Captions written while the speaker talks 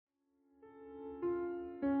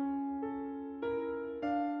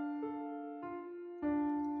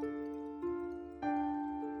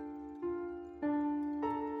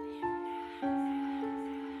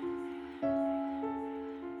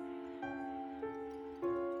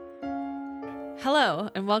Hello,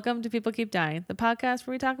 and welcome to People Keep Dying, the podcast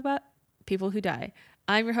where we talk about people who die.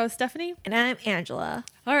 I'm your host, Stephanie. And I'm Angela.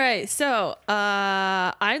 All right, so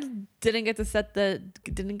I didn't get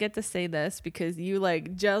to say this because you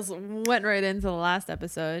just went right into the last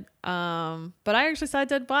episode. But I actually saw a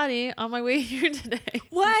dead body on my way here today.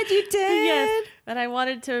 What, you did? Yes, and I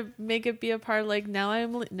wanted to make it be a part of now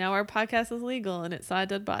our podcast is legal, and it saw a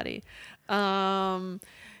dead body.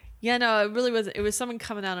 Yeah, no, it really was. It was someone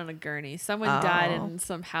coming out on a gurney. Someone died in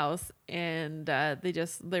some house, and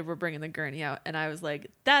they were bringing the gurney out, and I was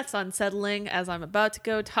like, "That's unsettling." As I'm about to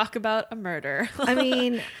go talk about a murder. I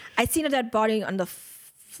mean, I seen a dead body on the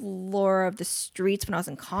floor of the streets when I was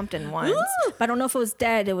in Compton once, but I don't know if it was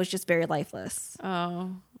dead. It was just very lifeless.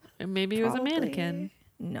 Oh, maybe it was a mannequin.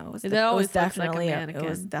 No, it was, definitely a mannequin. It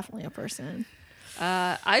was definitely a person.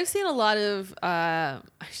 I've seen a lot of. I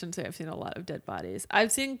shouldn't say I've seen a lot of dead bodies.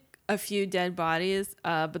 I've seen a few dead bodies,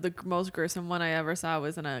 but the most gruesome one I ever saw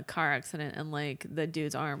was in a car accident, and the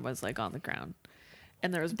dude's arm was on the ground,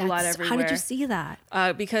 and there was blood everywhere. How did you see that?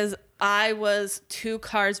 Because I was 2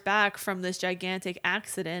 cars back from this gigantic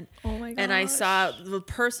accident. Oh my gosh. And I saw the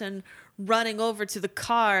person running over to the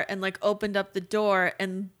car and opened up the door,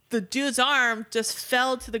 and the dude's arm just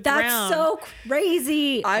fell to the ground. That's so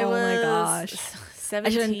crazy. I was my gosh.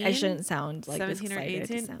 17. I shouldn't sound 17 or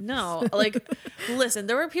 18. Sound. No, listen,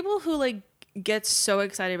 there were people who get so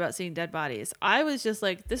excited about seeing dead bodies. I was just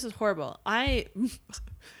this is horrible.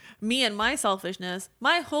 Me and my selfishness,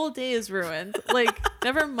 my whole day is ruined.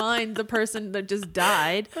 Never mind the person that just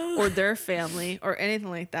died or their family or anything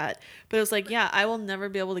like that. But it was yeah, I will never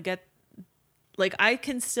be able to get, I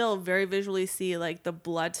can still very visually see the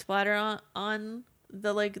blood splatter on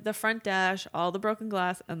the front dash, all the broken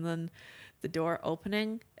glass, and then the door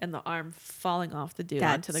opening and the arm falling off the dude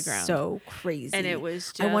onto the ground. So crazy. And it was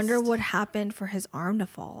just, I wonder what happened for his arm to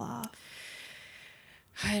fall off.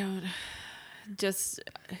 I don't just,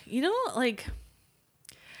 in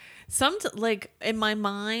my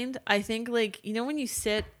mind, I think when you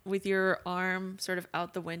sit with your arm sort of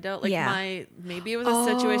out the window, maybe it was a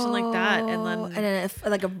situation like that, and then it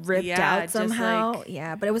ripped out somehow.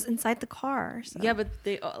 But it was inside the car. So. Yeah, but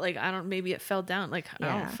they I don't, maybe it fell down. I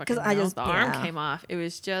don't fucking know. The arm came off. It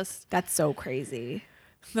was just, that's so crazy.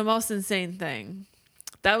 The most insane thing.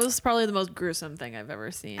 That was probably the most gruesome thing I've ever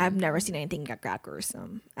seen. I've never seen anything that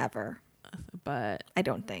gruesome ever. But I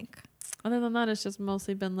don't think. Other than that, it's just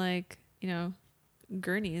mostly been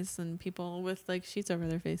gurneys and people with sheets over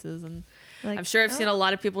their faces, and I'm sure I've seen a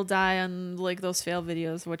lot of people die on those fail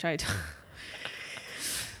videos, which I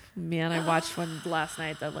man, I watched one last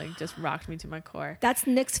night that just rocked me to my core. That's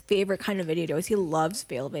Nick's favorite kind of videos. He loves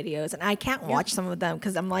fail videos, and I can't watch some of them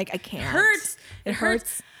because I'm I can't. It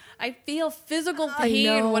hurts. I feel physical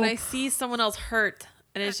pain when I see someone else hurt,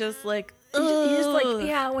 and it's just you just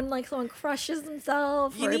when someone crushes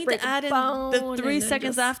themselves. You need to add in the 3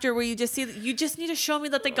 seconds after where you just see that you just need to show me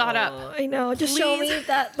that they got up. I know. Just show me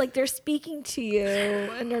that they're speaking to you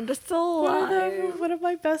and they're just still alive. One of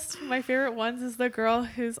my favorite ones is the girl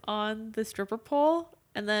who's on the stripper pole.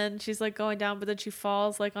 And then she's going down, but then she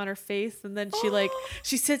falls on her face, and then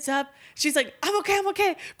she sits up. She's I'm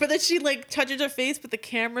okay. But then she touches her face, but the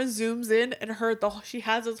camera zooms in, and she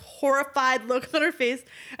has this horrified look on her face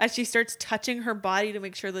as she starts touching her body to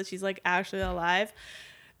make sure that she's actually alive.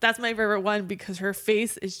 That's my favorite one because her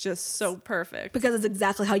face is just so perfect. Because it's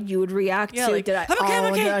exactly how you would react to. Did I?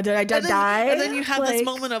 I'm okay. Did I die? And then you have this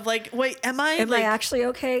moment of wait, am I? Am I actually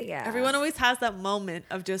okay? Yeah. Everyone always has that moment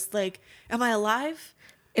of just am I alive?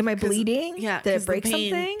 Am I bleeding? Yeah. Did it break the pain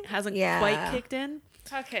something? Hasn't quite kicked in.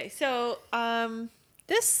 Okay, so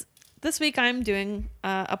this week I'm doing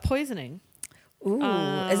a poisoning. Ooh,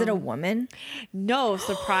 is it a woman? No,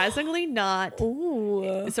 surprisingly not.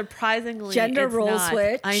 Ooh, surprisingly, gender it's role not.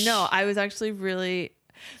 switch. I know. I was actually really.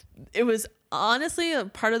 It was honestly one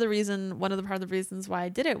of the part of the reasons why I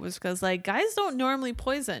did it was because guys don't normally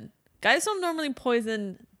poison. Guys don't normally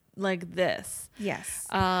poison like this. Yes.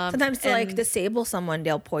 Sometimes to disable someone,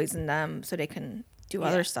 they'll poison them so they can do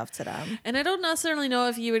other stuff to them. And I don't necessarily know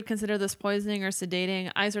if you would consider this poisoning or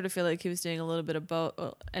sedating. I sort of feel like he was doing a little bit of both.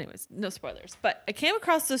 Well, anyways, no spoilers. But I came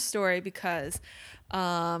across this story because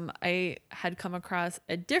I had come across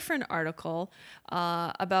a different article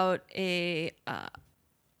about a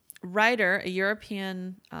writer, a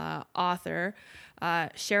European author,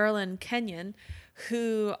 Sherilyn Kenyon,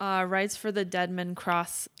 who writes for the Dead Men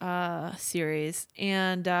Cross series.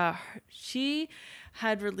 And she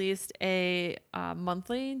had released a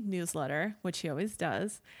monthly newsletter, which she always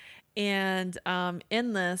does. And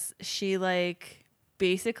in this, she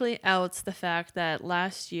basically outs the fact that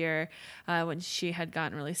last year, when she had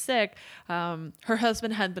gotten really sick, her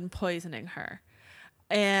husband had been poisoning her.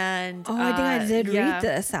 And I think I did read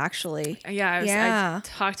this actually. I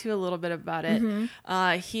talked to you a little bit about it.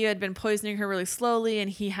 He had been poisoning her really slowly, and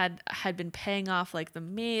he had been paying off like the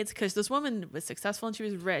maids, because this woman was successul and she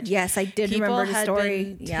was rich. Yes, I did remember the story. People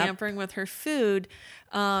had been tampering with her food,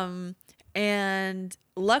 and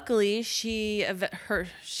luckily she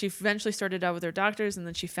eventually started out with her doctors, and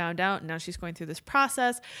then she found out, and now she's going through this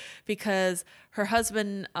process because her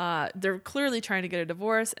husband, they're clearly trying to get a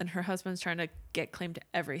divorce, and her husband's trying to get claim to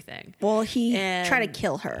everything. Well, he tried to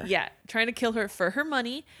kill her. Yeah, trying to kill her for her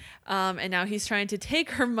money, and now he's trying to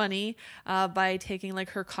take her money by taking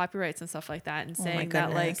like her copyrights and stuff like that, and saying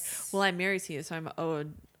that like, well, I'm married to you, so I'm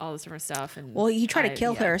owed all this different stuff. And well, he tried to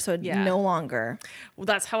kill her, so no longer. Well,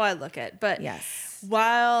 that's how I look at it. But yes,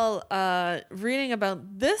 while reading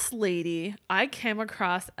about this lady, I came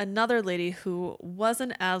across another lady who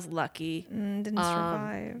wasn't as lucky. Didn't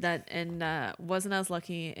survive. Wasn't as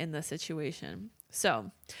lucky in this situation.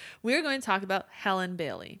 So we're going to talk about Helen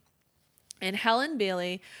Bailey. And Helen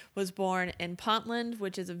Bailey was born in Pontland,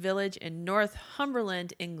 which is a village in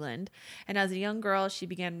Northumberland, England. And as a young girl, she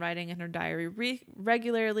began writing in her diary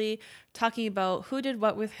regularly, talking about who did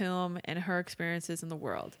what with whom and her experiences in the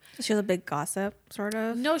world. She was a big gossip, sort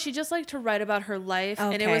of? No, she just liked to write about her life.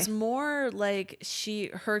 Okay. And it was more like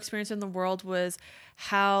her experience in the world was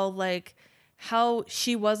how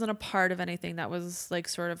she wasn't a part of anything that was like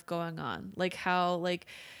sort of going on. Like how like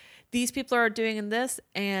these people are doing this,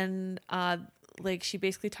 and like she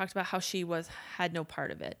basically talked about how she had no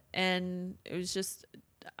part of it, and it was just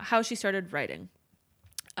how she started writing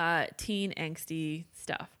teen angsty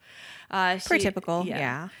stuff. Pretty typical,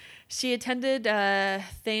 yeah. She attended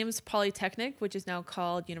Thames Polytechnic, which is now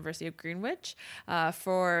called University of Greenwich,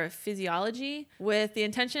 for physiology, with the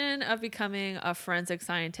intention of becoming a forensic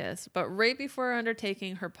scientist. But right before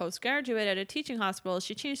undertaking her postgraduate at a teaching hospital,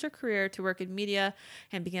 she changed her career to work in media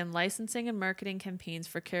and began licensing and marketing campaigns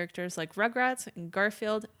for characters like Rugrats and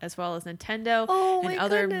Garfield, as well as Nintendo and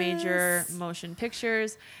other major motion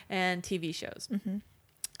pictures and TV shows.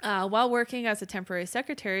 While working as a temporary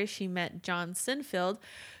secretary, she met John Sinfield,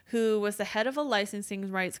 who was the head of a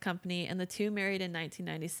licensing rights company, and the two married in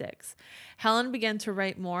 1996. Helen began to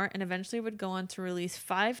write more and eventually would go on to release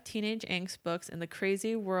 5 teenage angst books in the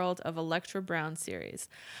Crazy World of Electra Brown series.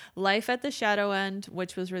 Life at the Shadow End,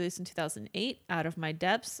 which was released in 2008, Out of My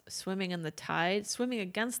Depths, Swimming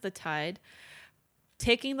Against the Tide,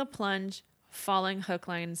 Taking the Plunge, Falling Hook,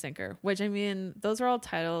 Line, and Sinker, which I mean, those are all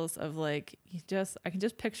titles of like, I can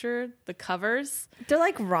just picture the covers. They're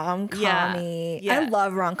like rom-com-y. Yeah. I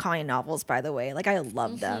love rom-com novels, by the way. Like I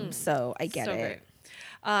love them, so I get it.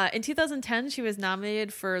 Great. In 2010, she was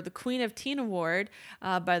nominated for the Queen of Teen Award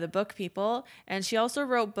by the Book People, and she also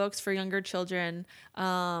wrote books for younger children,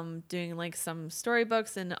 doing like some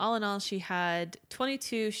storybooks, and all in all, she had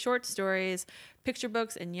 22 short stories, picture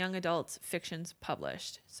books, and young adult fictions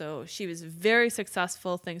published. So she was very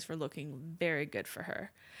successful. Things were looking very good for her.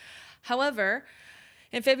 However,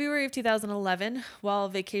 in February of 2011, while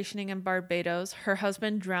vacationing in Barbados, her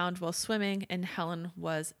husband drowned while swimming, and Helen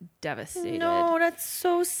was devastated. No, that's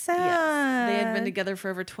so sad. Yes. They had been together for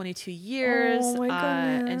over 22 years, Oh my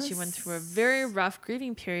goodness. and she went through a very rough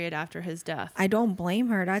grieving period after his death. I don't blame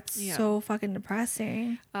her. That's so fucking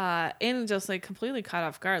depressing. And just like completely caught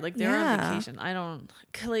off guard. Like they were on vacation.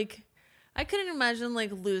 I couldn't imagine like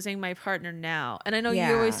losing my partner now. And I know you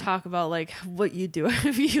always talk about like what you do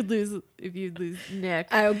if you lose Nick.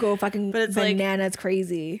 I would go fucking but it's bananas like,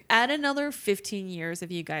 crazy. Add another 15 years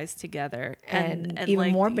of you guys together, and even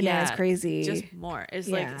like, more bananas crazy. Just more. It's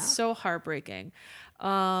like so heartbreaking.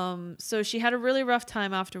 So she had a really rough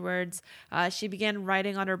time afterwards. She began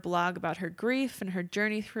writing on her blog about her grief and her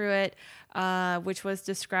journey through it, which was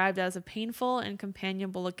described as a painful and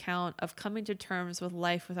companionable account of coming to terms with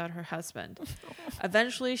life without her husband.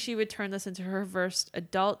 Eventually, she would turn this into her first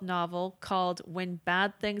adult novel called When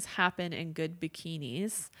Bad Things Happen in Good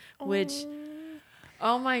Bikinis, which...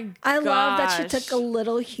 Oh my gosh. I love that she took a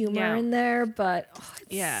little humor in there, but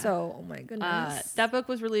oh my goodness. That book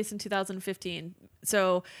was released in 2015.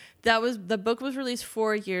 So the book was released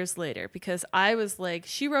 4 years later, because I was like,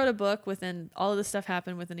 she wrote a book all of this stuff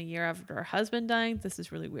happened within a year after her husband dying. This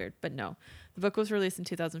is really weird, but no. The book was released in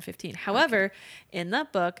 2015. However, in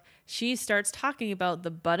that book, she starts talking about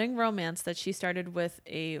the budding romance that she started with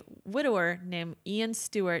a widower named Ian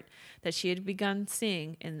Stewart that she had begun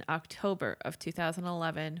seeing in October of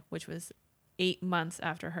 2011, which was 8 months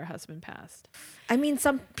after her husband passed. I mean,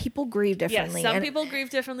 some people grieve differently. Yes, some people grieve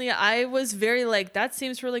differently. I was very like, that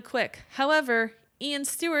seems really quick. However, Ian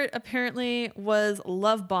Stewart apparently was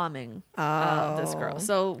love bombing this girl.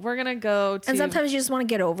 So we're going to go to... And sometimes you just want to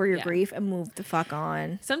get over your Yeah. grief and move the fuck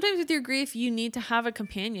on. Sometimes with your grief, you need to have a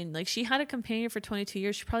companion. Like, she had a companion for 22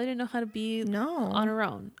 years. She probably didn't know how to be on her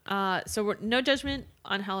own. So no judgment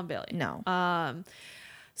on Helen Bailey. No.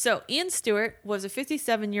 So Ian Stewart was a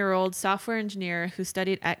 57-year-old software engineer who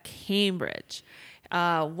studied at Cambridge.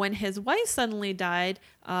 When his wife suddenly died,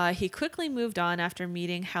 he quickly moved on after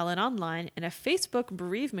meeting Helen online in a Facebook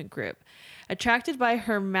bereavement group. Attracted by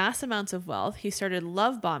her mass amounts of wealth, he started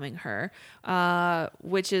love bombing her,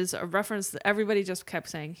 which is a reference that everybody just kept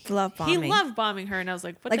saying. Love bombing. He love bombing her, and I was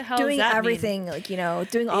like, what Like the hell doing does that everything, mean? like,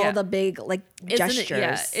 doing all the big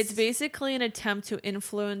gestures. It's basically an attempt to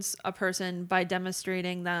influence a person by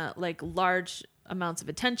demonstrating that like large amounts of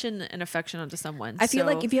attention and affection onto someone. I feel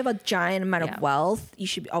like if you have a giant amount of wealth, you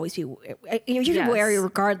should always be you should be wary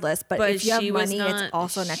regardless. But if you have money, it's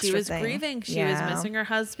also an extra thing. She was grieving. She was missing her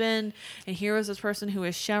husband, and here was this person who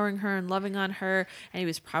was showering her and loving on her, and he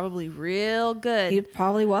was probably real good. He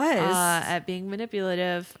probably was at being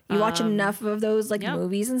manipulative. You watch enough of those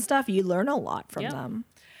movies and stuff, you learn a lot from them.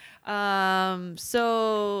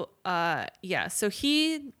 So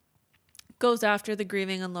he goes after the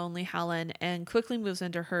grieving and lonely Helen and quickly moves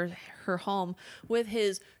into her home with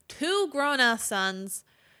his 2 grown-ass sons,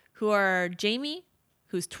 who are Jamie,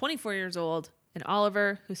 who's 24 years old, and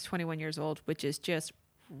Oliver, who's 21 years old, which is just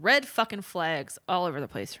red fucking flags all over the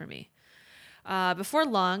place for me. Before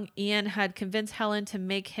long, Ian had convinced Helen to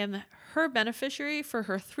make him her beneficiary for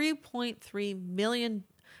her $3.3 million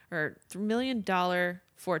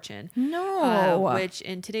fortune. No. Which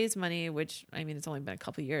in today's money, which I mean, it's only been a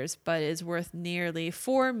couple years, but is worth nearly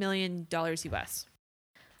 $4 million US.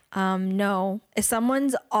 No. If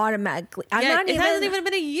someone's automatically, it hasn't even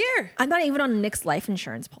been a year. I'm not even on Nick's life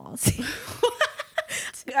insurance policy.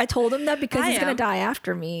 I told him that because he's gonna die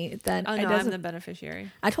after me. Then I'm the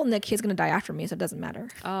beneficiary. I told Nick he's gonna die after me, so it doesn't matter.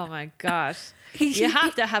 Oh my gosh! You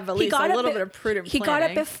have to have at least a little bit of prudent planning. He got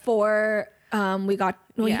it before he got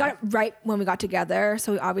it right when we got together.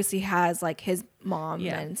 So he obviously has like his mom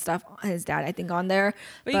and stuff, his dad, I think, on there.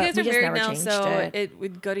 But you guys are married now, so it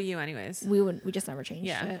would go to you anyways. We just never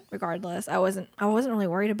changed it. Regardless, I wasn't really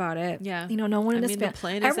worried about it. Yeah, no one in his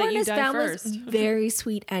family. Everyone in his family is very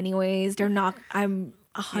sweet, anyways. They're not. I'm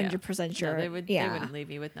 100% sure. No, they wouldn't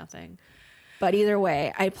leave you with nothing. But either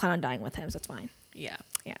way, I plan on dying with him, so it's fine. Yeah.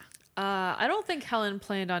 I don't think Helen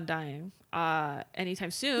planned on dying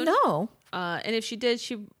anytime soon. No. And if she did,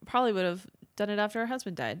 she probably would have done it after her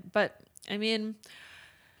husband died. But I mean,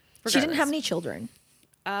 regardless. She didn't have any children.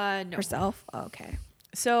 No. Herself? Oh, okay.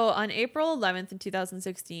 So on April 11th in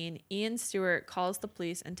 2016, Ian Stewart calls the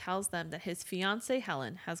police and tells them that his fiancée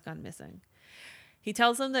Helen has gone missing. He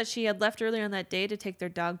tells them that she had left earlier on that day to take their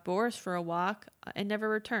dog Boris for a walk and never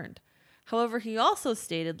returned. However, he also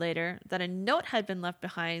stated later that a note had been left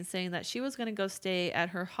behind saying that she was going to go stay at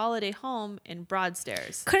her holiday home in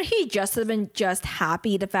Broadstairs. Couldn't he just have been just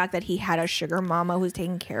happy the fact that he had a sugar mama who's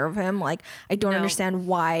taking care of him? Like, I don't understand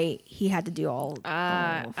why he had to do all.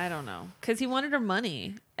 I don't know, because he wanted her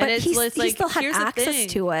money, but and he still had access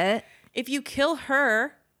to it. If you kill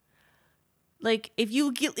her, like if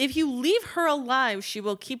you leave her alive, she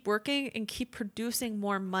will keep working and keep producing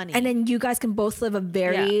more money, and then you guys can both live a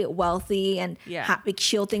very wealthy and happy.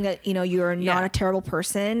 She'll think that you're not a terrible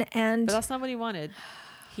person, but that's not what he wanted.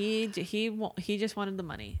 He just wanted the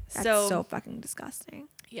money. That's so fucking disgusting.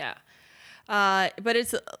 Yeah, but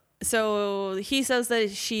it's. So he says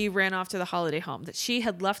that she ran off to the holiday home, that she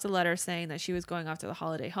had left a letter saying that she was going off to the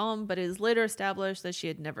holiday home, but it is later established that she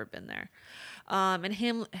had never been there.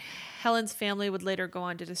 And Helen's family would later go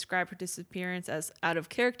on to describe her disappearance as out of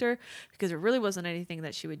character because it really wasn't anything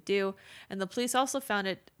that she would do. And the police also found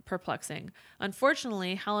it perplexing.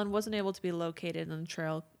 Unfortunately, Helen wasn't able to be located and the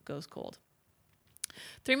trail goes cold.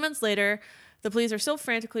 3 months later, the police are still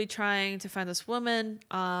frantically trying to find this woman,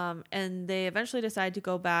 and they eventually decide to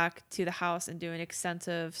go back to the house and do an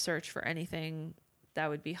extensive search for anything that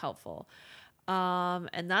would be helpful.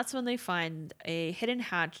 And that's when they find a hidden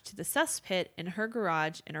hatch to the cesspit in her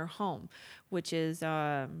garage in her home, which is,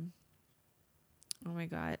 oh my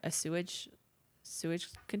God, a sewage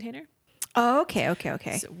container. Oh,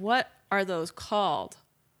 okay. So what are those called?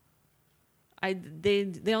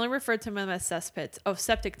 They only refer to them as cesspits. Oh,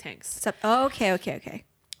 septic tanks. Okay.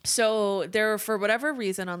 So there, for whatever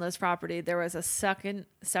reason on this property, there was a second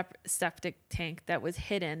septic tank that was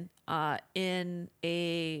hidden in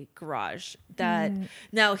a garage that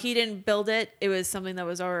now he didn't build it. It was something that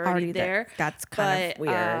was already there. That's kind of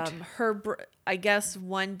weird. I guess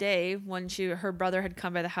one day when her brother had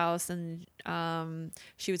come by the house and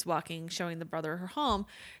she was walking, showing the brother her home,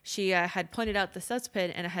 she had pointed out the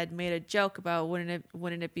cesspit and had made a joke about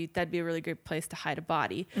wouldn't it be that'd be a really great place to hide a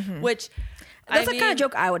body, which That's the kind of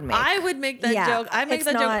joke I would make. I would make that joke. I make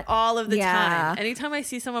that joke all of the time. Anytime I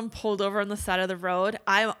see someone pulled over on the side of the road,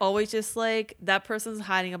 I'm always just like, that person's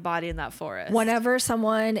hiding a body in that forest. Whenever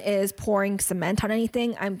someone is pouring cement on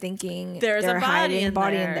anything, I'm thinking there's a body in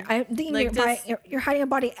there. I'm thinking you're hiding a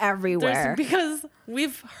body everywhere. Because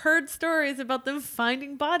we've heard stories about them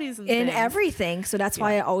finding bodies in everything. So that's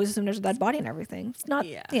why I always assume there's a dead body in everything. It's not.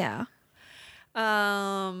 Yeah.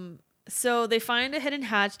 So they find a hidden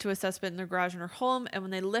hatch to a cesspit in their garage in her home, and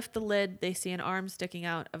when they lift the lid, they see an arm sticking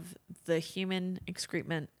out of the human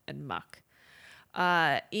excrement and muck.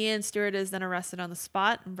 Ian Stewart is then arrested on the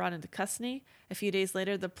spot and brought into custody. A few days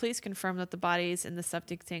later, the police confirmed that the bodies in the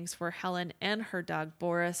septic tanks were Helen and her dog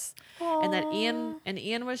Boris, and that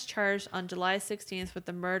Ian was charged on July 16th with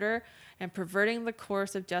the murder and perverting the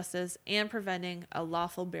course of justice and preventing a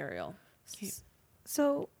lawful burial.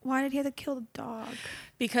 So why did he have to kill the dog?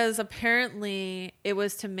 Because apparently it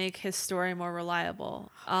was to make his story more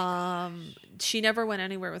reliable. She never went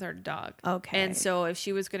anywhere with her dog. Okay. And so if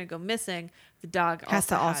she was going to go missing, the dog has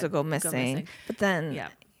to also go missing. But then,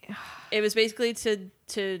 it was basically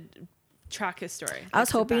to track his story. I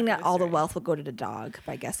was hoping that all the wealth would go to the dog,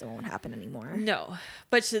 but I guess it won't happen anymore. No,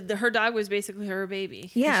 but her dog was basically her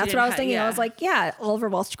baby. Yeah, that's what I was thinking. I was like, all of her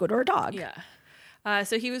wealth should go to her dog. Yeah.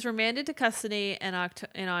 So he was remanded to custody in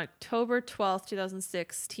October 12th,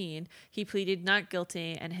 2016. He pleaded not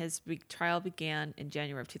guilty, and his trial began in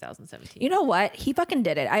January of 2017. You know what? He fucking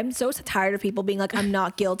did it. I'm so tired of people being like, I'm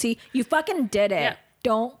not guilty. You fucking did it. Yeah.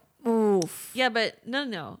 Don't. Oof. Yeah, but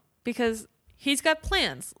no. Because he's got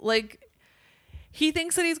plans. Like, he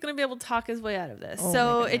thinks that he's going to be able to talk his way out of this.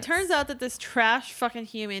 So it turns out that this trash fucking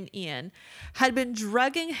human, Ian, had been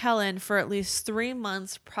drugging Helen for at least 3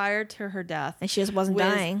 months prior to her death. And she just wasn't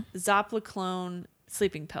dying. Zopiclone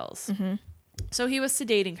sleeping pills. Mm-hmm. So he was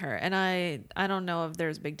sedating her. And I don't know if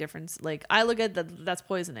there's a big difference. Like, I look at that's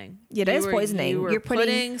poisoning. Yeah, that is poisoning. You're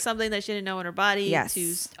putting something that she didn't know in her body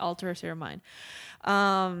to alter her state of mind.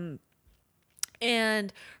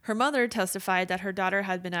 And her mother testified that her daughter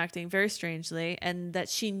had been acting very strangely and that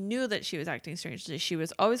she knew that she was acting strangely. She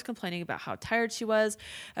was always complaining about how tired she was.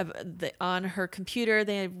 On her computer,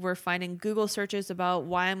 they were finding Google searches about,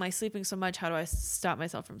 why am I sleeping so much? How do I stop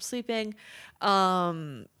myself from sleeping?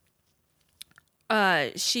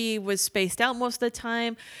 She was spaced out most of the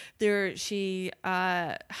time. She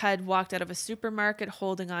had walked out of a supermarket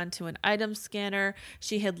holding on to an item scanner.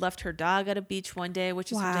 She had left her dog at a beach one day,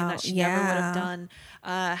 which is something that she never would have done.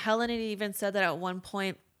 Helen had even said that at one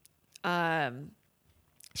point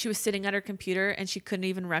she was sitting at her computer and she couldn't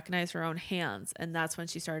even recognize her own hands. And that's when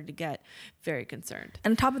she started to get very concerned.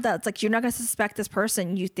 And on top of that, it's like, you're not going to suspect this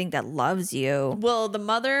person you think that loves you. Well, the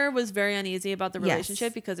mother was very uneasy about the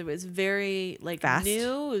relationship because it was very fast.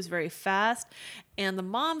 New. It was very fast. And the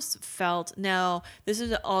moms felt, now this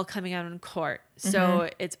is all coming out in court. So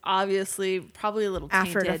it's obviously probably a little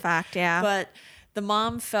tainted. After the fact, yeah. But the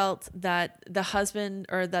mom felt that the husband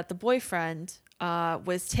or that the boyfriend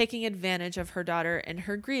was taking advantage of her daughter in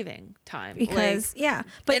her grieving time. Because,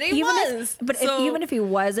 but even if he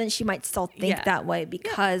wasn't, she might still think that way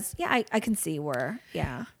because, I can see where,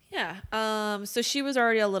 so she was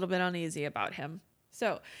already a little bit uneasy about him.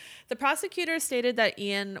 So the prosecutor stated that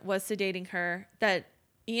Ian was sedating her, that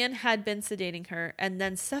Ian had been sedating her and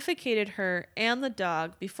then suffocated her and the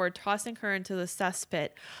dog before tossing her into the cesspit.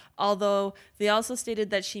 Although they also stated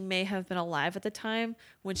that she may have been alive at the time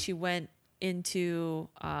when she went into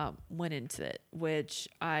it, which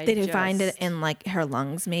they didn't find it in like her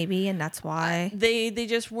lungs maybe, and that's why they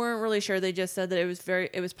just weren't really sure. They just said that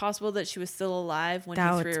it was possible that she was still alive when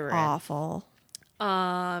he threw her in. Awful.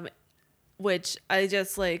 Which I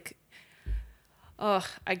just like,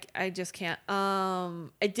 I just can't. I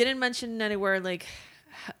didn't mention anywhere like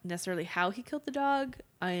necessarily how he killed the dog.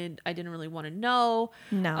 I didn't really want to know.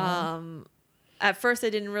 No. At first, I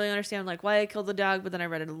didn't really understand like why I killed the dog, but then I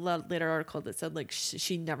read a later article that said like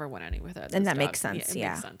she never went anywhere with it. And that makes sense. Yeah, it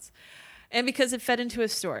makes sense. And because it fed into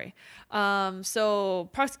his story. So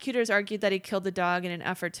prosecutors argued that he killed the dog in an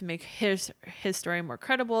effort to make his story more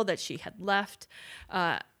credible, that she had left.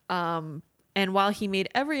 And while he made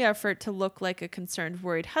every effort to look like a concerned,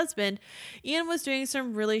 worried husband, Ian was doing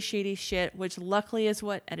some really shady shit, which luckily is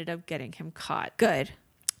what ended up getting him caught. Good.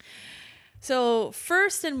 So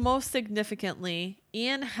first and most significantly,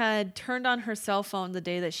 Ian had turned on her cell phone the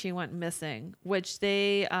day that she went missing, which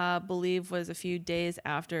they believe was a few days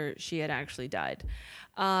after she had actually died.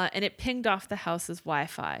 And it pinged off the house's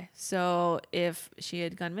Wi-Fi. So if she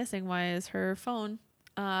had gone missing, why is her phone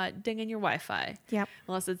dinging your Wi-Fi? Yep.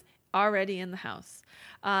 Unless it's already in the house.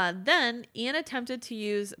 Then Ian attempted to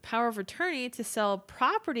use power of attorney to sell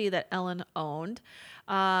property that Ellen owned.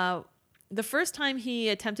 The first time he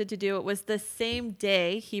attempted to do it was the same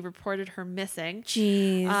day he reported her missing.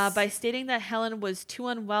 Jeez. By stating that Helen was too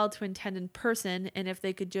unwell to attend in person and if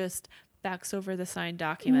they could just fax over the signed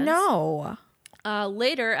documents. No.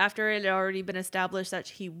 Later, after it had already been established that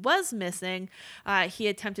he was missing, he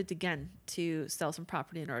attempted again to sell some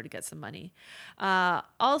property in order to get some money.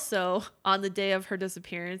 Also, on the day of her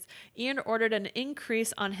disappearance, Ian ordered an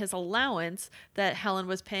increase on his allowance that Helen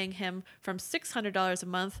was paying him from $600 a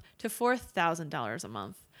month to $4,000 a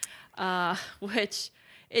month. Which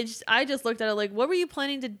I just looked at it like, what were you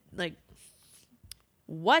planning to like?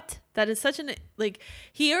 What? That is such an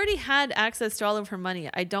he already had access to all of her money.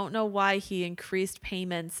 I don't know why he increased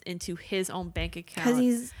payments into his own bank account. Because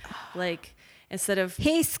he's instead of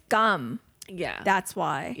he's scum. Yeah. That's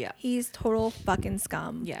why. Yeah. He's total fucking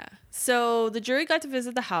scum. Yeah. So the jury got to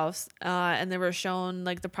visit the house and they were shown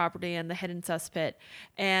the property and the hidden cesspit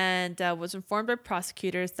and was informed by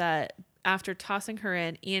prosecutors that after tossing her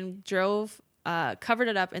in, Ian covered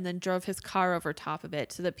it up and then drove his car over top of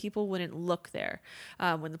it so that people wouldn't look there.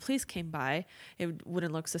 When the police came by, it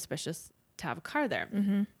wouldn't look suspicious to have a car there.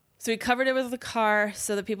 Mm-hmm. So he covered it with the car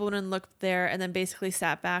so that people wouldn't look there and then basically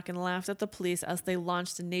sat back and laughed at the police as they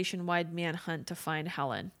launched a nationwide manhunt to find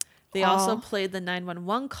Helen. They also played the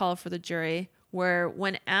 911 call for the jury where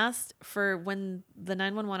when the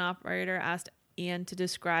 911 operator asked Ian to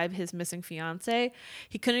describe his missing fiance,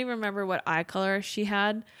 he couldn't even remember what eye color she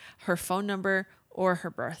had, her phone number, or her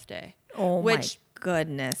birthday. Oh my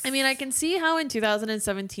goodness. I mean, I can see how in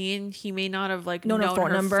 2017 he may not have known her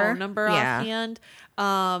phone number offhand.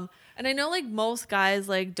 And I know most guys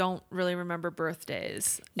don't really remember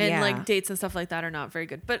birthdays and dates and stuff like that are not very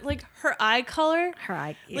good. But her eye color,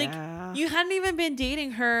 you hadn't even been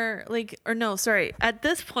dating her at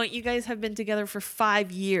this point you guys have been together for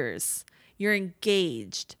 5 years. You're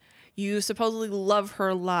engaged. You supposedly love her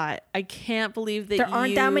a lot. I can't believe that there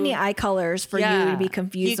aren't that many eye colors for you to be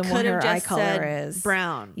confused on what her eye color is.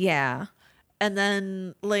 Brown. Yeah. And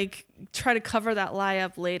then try to cover that lie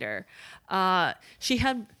up later. She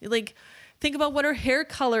had think about what her hair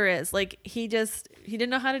color is. He didn't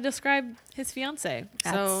know how to describe his fiance.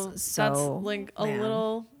 That's a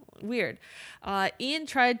little weird. Ian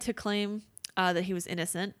tried to claim that he was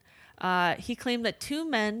innocent. He claimed that 2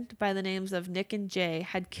 men by the names of Nick and Jay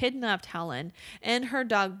had kidnapped Helen and her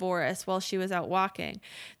dog Boris while she was out walking.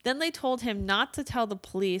 Then they told him not to tell the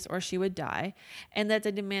police or she would die, and that they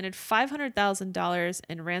demanded $500,000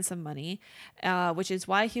 in ransom money, which is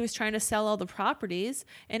why he was trying to sell all the properties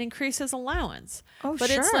and increase his allowance. But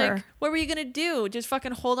it's what were you going to do? Just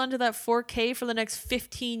fucking hold on to that $4,000 for the next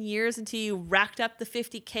 15 years until you racked up the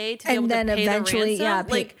 $50,000 to be able to pay eventually, the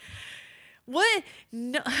ransom? What?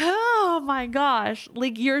 No. Oh my gosh.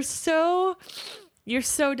 You're so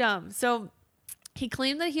dumb. So he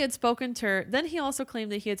claimed that he had spoken to her. Then he also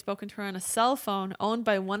claimed that he had spoken to her on a cell phone owned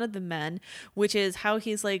by one of the men, which is how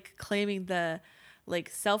he's claiming the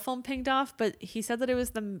cell phone pinged off. But he said that it was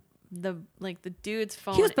the dude's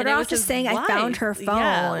phone. He was better off just saying, I found her phone.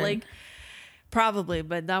 Yeah, probably,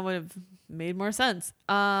 but that would have made more sense.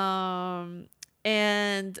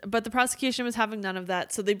 But the prosecution was having none of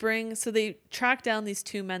that. So they track down these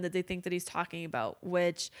 2 men that they think that he's talking about,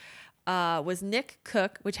 which was Nick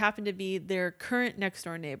Cook, which happened to be their current next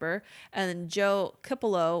door neighbor, and then Joe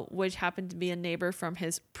Cipolo, which happened to be a neighbor from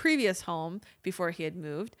his previous home before he had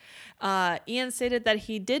moved. Ian stated that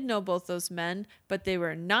he did know both those men, but they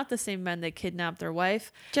were not the same men that kidnapped their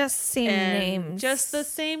wife. Just the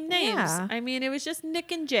same names. Yeah. I mean, it was just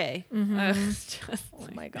Nick and Jay. Mm-hmm. Oh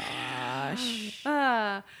my gosh.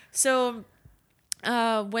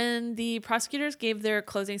 When the prosecutors gave their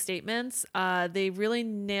closing statements, they really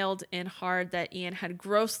nailed in hard that Ian had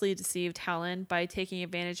grossly deceived Helen by taking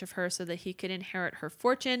advantage of her so that he could inherit her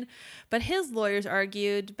fortune. But his lawyers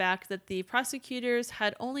argued back that the prosecutors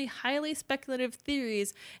had only highly speculative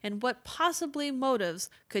theories and what possibly motives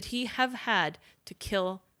could he have had to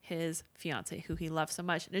kill his fiance, who he loved so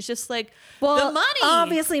much. And it's just the money.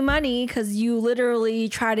 Obviously money, because you literally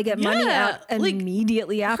try to get money out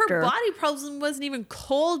immediately after. Her body problem wasn't even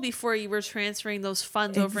cold before you were transferring those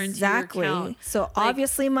funds over into your account. So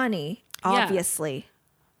obviously money. Obviously.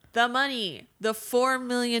 The money, the $4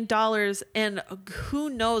 million, and who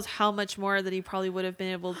knows how much more that he probably would have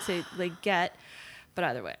been able to get. But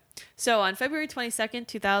either way. So on February 22nd,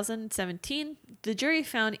 2017, the jury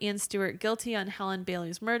found Ian Stewart guilty on Helen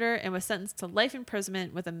Bailey's murder and was sentenced to life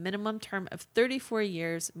imprisonment with a minimum term of 34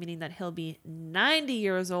 years, meaning that he'll be 90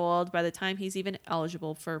 years old by the time he's even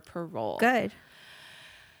eligible for parole. Good.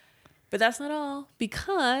 But that's not all,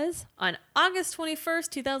 because on August 21st,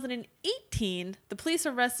 2018, the police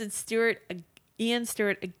arrested Ian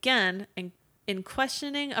Stewart again in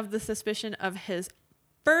questioning of the suspicion of his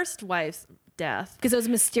first wife's death. Because it was a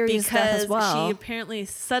mysterious death as well. She apparently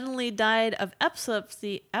suddenly died of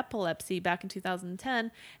epilepsy back in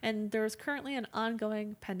 2010, and there is currently an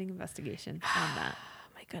ongoing pending investigation on that. Oh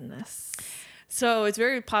my goodness. So it's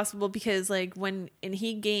very possible because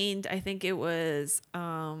he gained, I think it was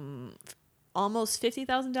almost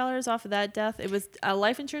 $50,000 off of that death. It was a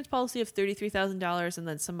life insurance policy of $33,000 and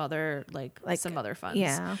then some other some other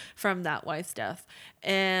funds from that wife's death.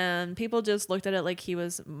 And people just looked at it like he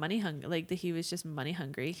was money hungry, like that he was just money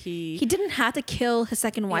hungry. He didn't have to kill his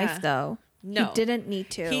second wife though. No. He didn't need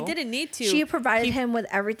to. He didn't need to. She provided him with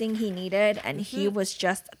everything he needed, and he was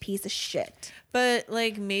just a piece of shit. But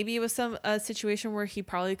maybe it was a situation where he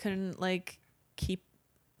probably couldn't keep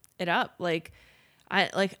it up.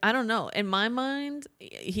 I don't know. In my mind,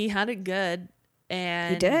 he had it good,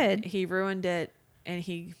 and he did. He ruined it, and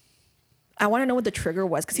I want to know what the trigger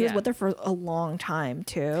was because he was with her for a long time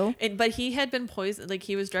too. But he had been poisoned.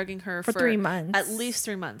 He was drugging her for 3 months, at least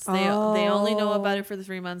 3 months. They only know about it for the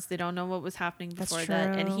 3 months. They don't know what was happening before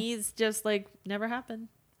that, and he's just never happened.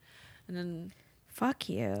 And then fuck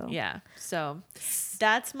you. Yeah. So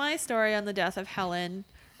that's my story on the death of Helen,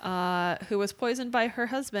 who was poisoned by her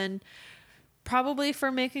husband, probably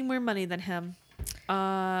for making more money than him.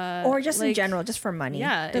 Or just in general, just for money.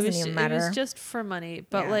 Yeah. Doesn't even matter. It was just for money.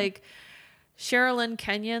 But Sherilyn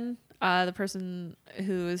Kenyon, the person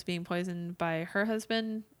who was being poisoned by her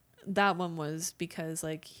husband, that one was because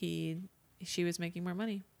she was making more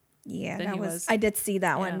money. Yeah, that was. I did see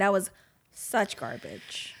that one. That was such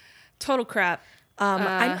garbage. Total crap.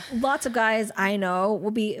 Lots of guys I know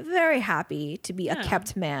will be very happy to be a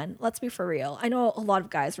kept man. Let's be for real. I know a lot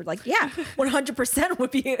of guys were like, yeah, 100%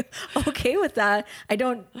 would be okay with that. I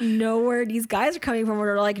don't know where these guys are coming from where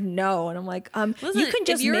they're like, no. And I'm like, listen, you can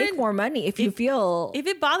just make more money if you feel. If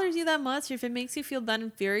it bothers you that much, if it makes you feel that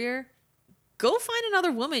inferior, go find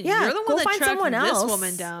another woman. Yeah, you're the one that find tracked someone else. This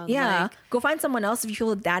woman down. Yeah, go find someone else. If you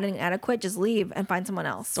feel that inadequate, just leave and find someone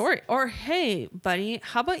else. Or hey, buddy,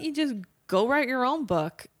 how about you just go write your own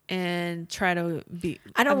book and try to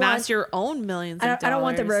amass your own millions of dollars. I don't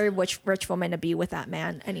want the very rich woman to be with that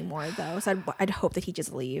man anymore, though. So I'd hope that he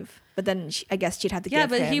just leave. But then I guess she'd have to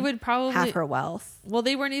give him he would probably half her wealth. Well,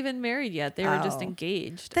 they weren't even married yet. They were just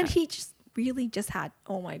engaged. Then he just really just had,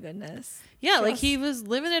 oh my goodness. Yeah, he was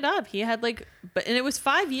living it up. He had and it was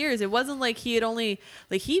 5 years. It wasn't like he had only,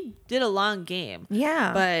 he did a long game.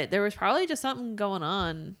 Yeah. But there was probably just something going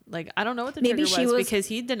on. I don't know what the trigger was because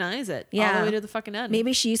he denies it all the way to the fucking end.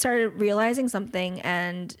 Maybe she started realizing something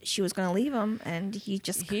and she was going to leave him and he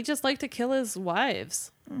just liked to kill his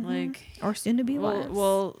wives. Or soon to be wives.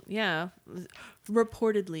 Well, yeah.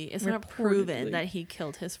 Reportedly. It's not proven that he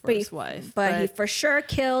killed his first wife. But he for sure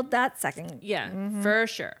killed that second. Yeah, for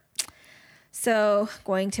sure. So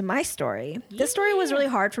going to my story, this story was really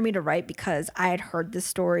hard for me to write because I had heard this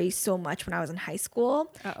story so much when I was in high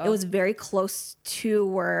school. It was very close to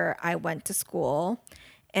where I went to school.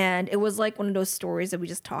 And it was one of those stories that we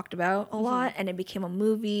just talked about a lot. And it became a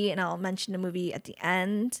movie. And I'll mention the movie at the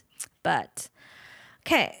end. But,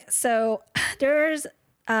 okay. So there's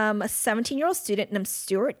a 17-year-old student named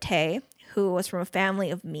Stuart Tay who was from a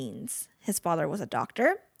family of means. His father was a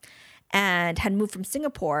doctor and had moved from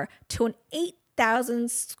Singapore to an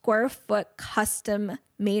 8,000 square foot custom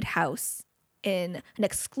made house in an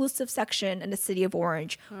exclusive section in the city of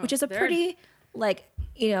Orange, which is a pretty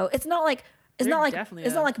it's not like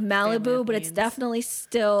Malibu, but it's definitely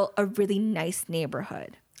still a really nice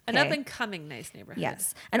neighborhood. An up and coming nice neighborhood.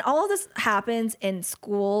 Yes. And all of this happens in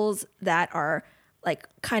schools that are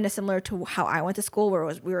kind of similar to how I went to school, where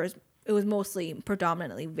it was mostly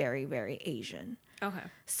predominantly very, very Asian. Okay.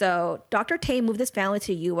 So Dr. Tay moved his family to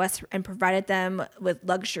the U.S. and provided them with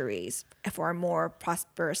luxuries for a more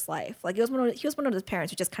prosperous life. He was one of those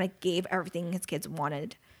parents who just kind of gave everything his kids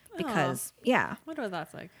wanted because, I wonder what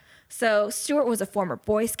that's like. So Stuart was a former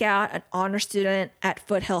Boy Scout, an honor student at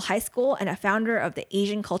Foothill High School, and a founder of the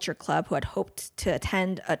Asian Culture Club who had hoped to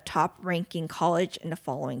attend a top-ranking college in the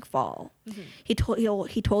following fall. Mm-hmm.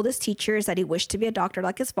 He told his teachers that he wished to be a doctor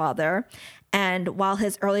like his father, and while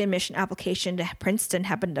his early admission application to Princeton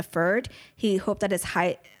had been deferred, he hoped that his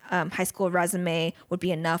high school resume would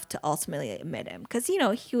be enough to ultimately admit him. Because, you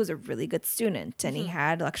know, he was a really good student and he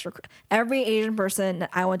had every Asian person that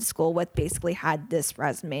I went to school with basically had this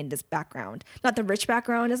resume and this background. Not the rich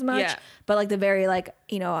background as much, but like the very, like,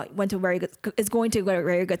 you know, went to is going to a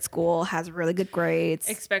very good school, has really good grades.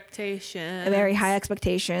 Expectations. Very high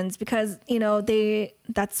expectations because, you know,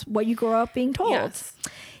 that's what you grow up being told. Yes.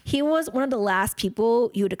 He was one of the last people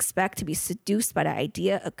you would expect to be seduced by the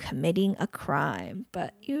idea of committing a crime,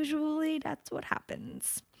 but usually that's what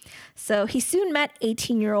happens. So he soon met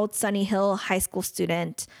 18-year-old Sunny Hill high school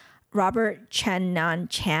student Robert Chen-Nan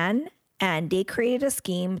Chan, and they created a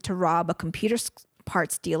scheme to rob a computer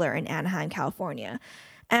parts dealer in Anaheim, California.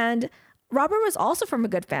 And Robert was also from a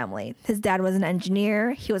good family. His dad was an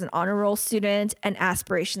engineer, he was an honor roll student, and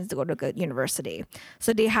aspirations to go to a good university.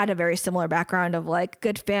 So they had a very similar background of like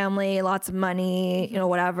good family, lots of money, you know,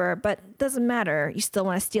 whatever. But it doesn't matter. You still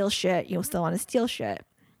want to steal shit. You still want to steal shit.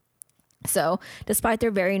 So despite their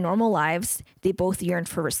very normal lives, they both yearned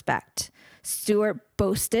for respect. Stewart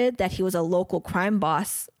boasted that he was a local crime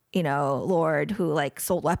boss, you know, lord who like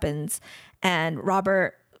sold weapons. And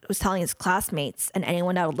Robert was telling his classmates and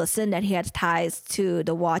anyone that would listen that he had ties to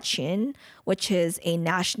the Huaqin, which is a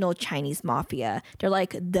national Chinese mafia. They're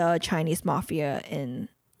like the Chinese mafia in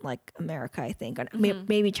like America, I think,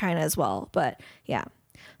 maybe China as well. But yeah,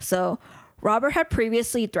 so Robert had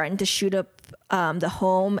previously threatened to shoot up the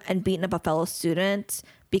home and beaten up a fellow student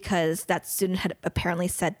because that student had apparently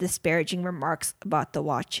said disparaging remarks about the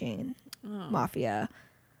Huaqin mafia.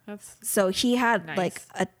 So he had nice. Like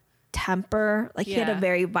a temper, like he had a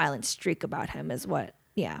very violent streak about him is what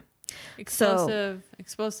explosive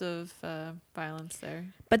violence there.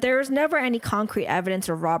 But there was never any concrete evidence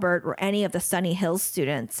of Robert or any of the Sunny Hills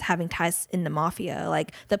students having ties in the mafia.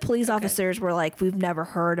 Like the police officers were like, we've never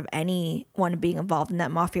heard of anyone being involved in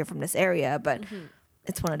that mafia from this area, but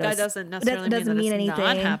it's one of those that doesn't necessarily mean anything.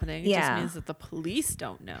 Not happening. It just means that the police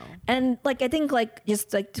don't know. And like I think like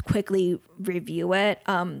just like to quickly review it,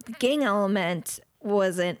 the gang element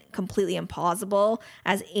wasn't completely implausible,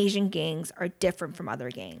 as Asian gangs are different from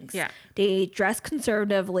other gangs. Yeah. They dress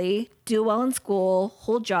conservatively, do well in school,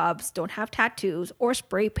 hold jobs, don't have tattoos or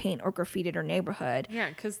spray paint or graffiti their neighborhood. Yeah,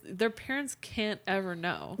 because their parents can't ever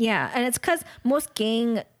know. Yeah, and it's because most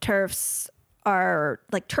gang turfs are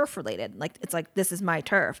like turf related. Like it's like, this is my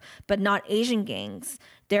turf, but not Asian gangs.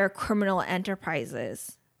 They're criminal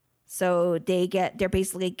enterprises. So they're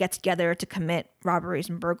basically get together to commit robberies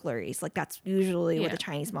and burglaries. Like that's usually what the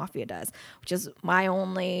Chinese mafia does, which is my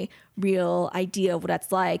only real idea of what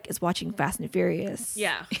that's like is watching Fast and Furious.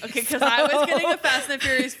 Yeah. Okay. Because I was getting a Fast and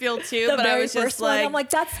Furious feel too, but I was just like, I'm like,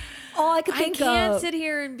 that's all I could think of. I can't sit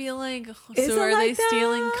here and be like, so are they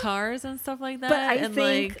stealing cars and stuff like that? But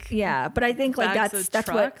I think like that's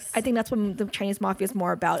what I think that's what the Chinese mafia is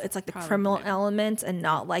more about. It's like the criminal element and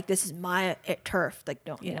not like this is my turf. Like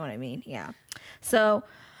you know what I mean? Yeah. So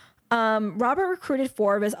Robert recruited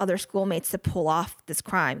 4 of his other schoolmates to pull off this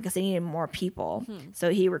crime because they needed more people.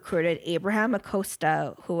 So he recruited Abraham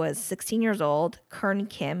Acosta, who was 16 years old, Kern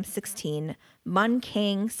Kim, 16, Mun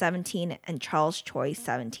Kang, 17, and Charles Choi,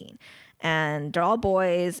 17. And they're all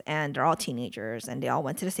boys and they're all teenagers and they all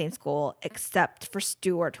went to the same school except for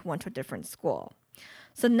Stewart, who went to a different school.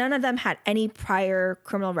 So none of them had any prior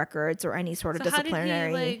criminal records or any sort of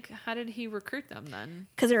disciplinary. How did he recruit them then?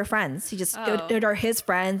 Because they were friends. He just they're his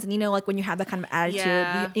friends, and you know, like when you have that kind of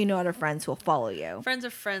attitude, you know, other friends who will follow you. Friends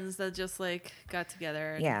of friends that just like got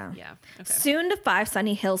together. And, yeah. Okay. Soon, the 5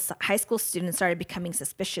 Sunny Hills high school students started becoming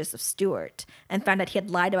suspicious of Stewart and found that he had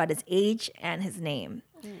lied about his age and his name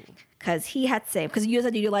because he had because you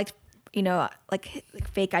said you liked, you know, like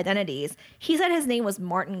fake identities. He said his name was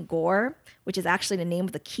Martin Gore, which is actually the name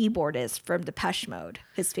of the keyboardist from Depeche Mode,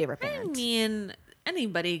 his favorite band. I mean,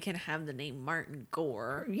 anybody can have the name Martin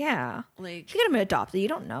Gore. Yeah. Like, he could have been adopted. You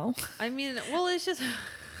don't know. I mean, well, it's just...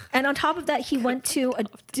 And on top of that, he went to a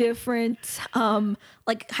different,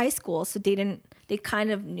 like, high school. So they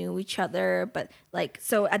kind of knew each other, but like,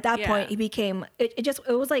 so at that point he became, it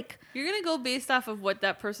was like, you're going to go based off of what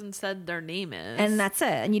that person said their name is. And that's it.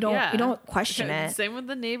 And you don't question it. Same with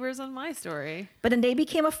the neighbors on my story. But then they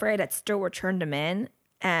became afraid that Stewart turned him in,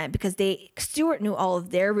 and because Stewart knew all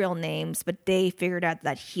of their real names, but they figured out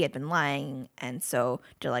that he had been lying. And so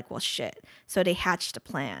they're like, well, shit. So they hatched a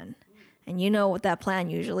plan. And you know what that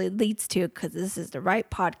plan usually leads to, because this is the right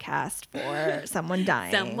podcast for someone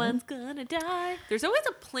dying. Someone's gonna die. There's always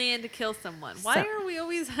a plan to kill someone. Why are we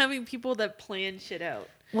always having people that plan shit out?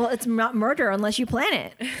 Well, it's not murder unless you plan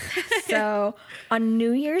it. So on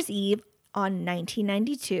New Year's Eve on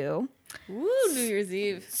 1992, Woo, New Year's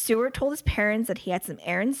Eve. Stewart told his parents that he had some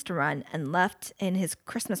errands to run and left in his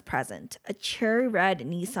Christmas present a cherry red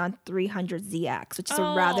Nissan 300ZX, which is a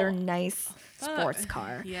rather nice sports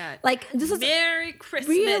car. Yeah. Like, this is Merry Christmas.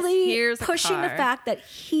 really Here's pushing a the car. fact that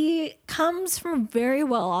he comes from a very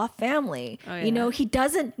well-off family. Oh, You know, yeah. he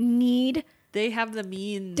doesn't need... They have the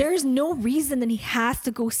means. There's no reason that he has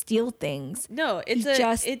to go steal things. No, it's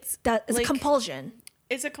It's like, compulsion.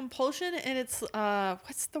 It's a compulsion, and it's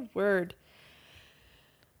what's the word?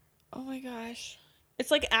 Oh my gosh. It's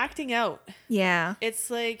like acting out. Yeah. It's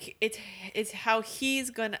like it's how he's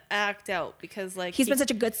gonna act out, because like He's been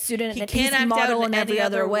such a good student he and can't he's act model out in in every any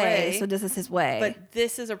other other way. way. So this is his way. but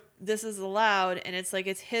this is allowed, and it's like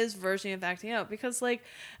it's his version of acting out, because like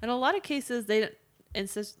in a lot of cases they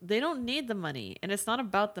don't need the money, and it's not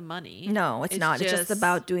about the money. No, it's not. It's just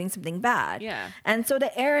about doing something bad. Yeah. And so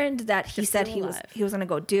the errand that he Just said feel he was alive. going to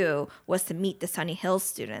go do was to meet the Sunny Hills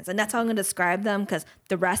students. And that's how I'm going to describe them, because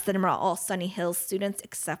the rest of them are all Sunny Hills students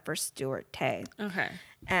except for Stuart Tay. Okay.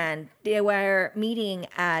 And they were meeting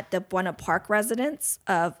at the Buena Park residence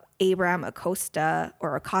of Abraham Acosta,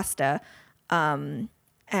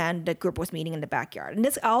 and the group was meeting in the backyard. And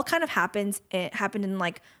this all kind of it happened in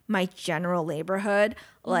like my general neighborhood.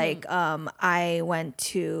 Like I went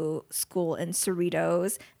to school in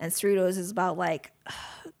Cerritos, and Cerritos is about like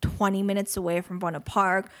 20 minutes away from Buena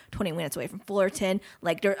Park, 20 minutes away from Fullerton.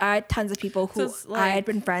 Like there are tons of people who it's I had like-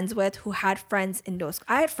 been friends with who had friends in those.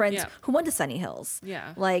 I had friends Yeah. who went to Sunny Hills.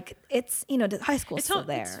 Yeah. Like it's, the high school's It's still home,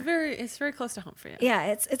 there. it's very close to home for you. Yeah,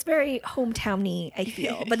 it's very hometowny, I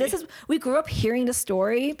feel. But we grew up hearing the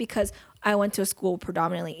story because I went to a school with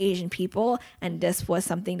predominantly Asian people, and this was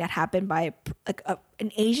something that happened by like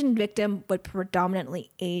an Asian victim, but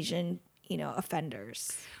predominantly Asian,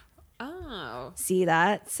 offenders. Oh. See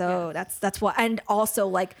that? So that's what, and also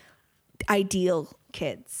like ideal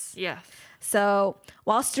kids. Yeah. So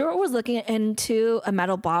while Stewart was looking into a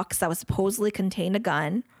metal box that was supposedly contained a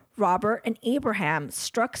gun, Robert and Abraham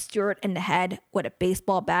struck Stewart in the head with a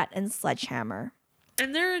baseball bat and sledgehammer.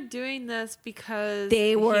 And they're doing this because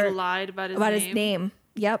They were he lied about his name.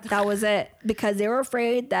 Yep, that was it. Because they were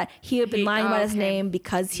afraid that he had been lying about his okay. name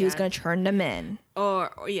because he was Yeah. going to turn them in.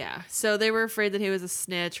 Or yeah, so they were afraid that he was a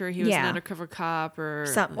snitch, or he was an Yeah. undercover cop, or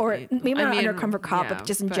Maybe not undercover cop, but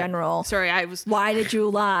just in general. Sorry, I was Why did you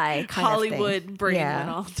lie? Kind of thing. Hollywood brain Yeah. and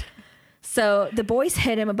all. So the boys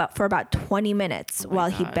hit him for about 20 minutes while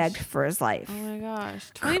he gosh. begged for his life. Oh my gosh,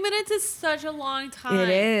 20 minutes is such a long time. It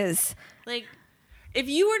is. Like, if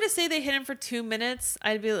you were to say they hit him for 2 minutes,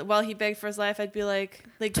 I'd be while he begged for his life, I'd be like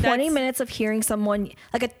 20 that's- minutes of hearing someone,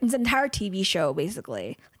 like it's an entire TV show,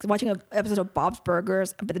 basically. Like watching an episode of Bob's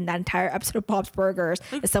Burgers, but in that entire episode of Bob's Burgers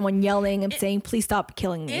is someone yelling and saying, please stop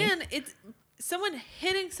killing me. And it's someone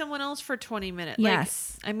hitting someone else for 20 minutes.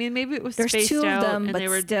 Yes. Like, I mean, maybe it was There's spaced two of out, them, and but they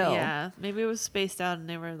were still. Yeah, maybe it was spaced out, and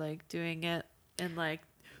they were like doing it and like,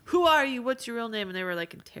 who are you? What's your real name? And they were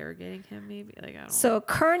like interrogating him, maybe. Like, I don't know. So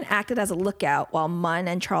Kern acted as a lookout while Munn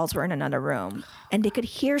and Charles were in another room. And they could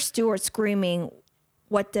hear Stewart screaming,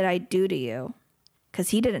 what did I do to you? Because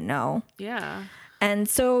he didn't know. Yeah. And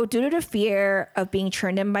so, due to the fear of being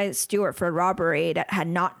turned in by Stewart for a robbery that had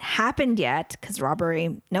not happened yet, because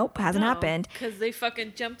robbery, hasn't happened. Because they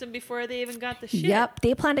fucking jumped him before they even got the shit. Yep,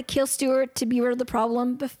 they planned to kill Stewart to be rid of the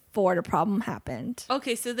problem before the problem happened.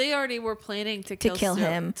 Okay, so they already were planning to To kill kill Stewart.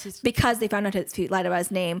 him because they found out he lied about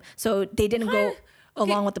his name. So they didn't go What?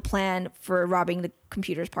 Okay. along with the plan for robbing the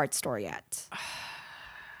computer's parts store yet.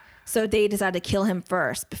 So they decided to kill him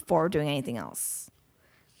first before doing anything else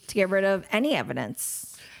to get rid of any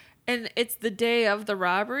evidence. And it's the day of the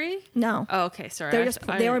robbery? No. Oh, okay, sorry.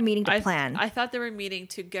 They were meeting to plan. I thought they were meeting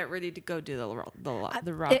to get ready to go do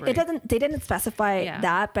the robbery. They didn't specify Yeah.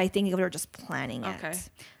 that, but I think they were just planning it. Okay.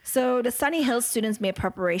 So the Sunny Hills students made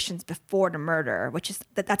preparations before the murder, which is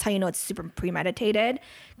that's how you know it's super premeditated,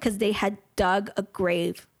 because they had dug a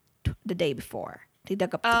grave the day before. They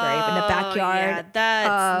dug up the grave in the backyard.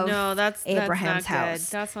 Yeah, that's Abraham's not good. house.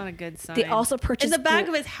 That's not a good sign. They also purchased in the back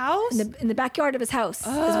of his house. in the backyard of his house is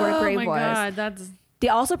where the grave oh my was. god, that's They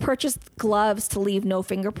also purchased gloves to leave no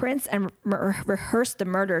fingerprints and rehearsed the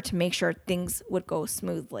murder to make sure things would go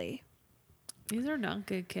smoothly. these are not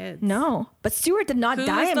good kids. No, but Stewart did not Who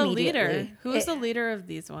die was the immediately. leader? Who was the leader of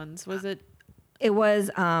these ones? Was it? It was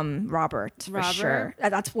Robert, for Robert? sure.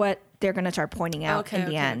 That's what they're going to start pointing out in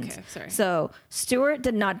the end. Okay, sorry. So Stewart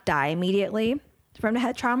did not die immediately from the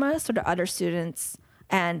head trauma. So the other students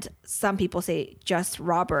and some people say just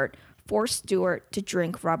Robert forced Stewart to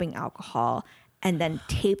drink rubbing alcohol and then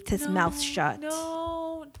taped his mouth shut.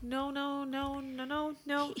 No.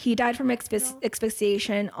 He died from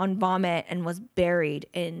asphyxiation on vomit and was buried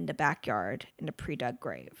in the backyard in a pre-dug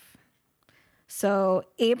grave. So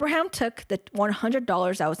Abraham took the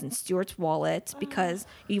 $100 that was in Stuart's wallet because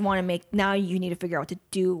now you need to figure out what to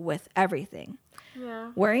do with everything.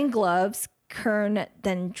 Yeah. Wearing gloves, Kern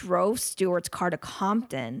then drove Stuart's car to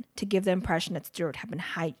Compton to give the impression that Stuart had been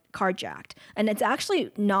carjacked. And it's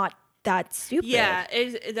actually not that stupid. Yeah,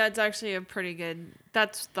 that's actually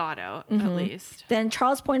that's thought out, at least. Then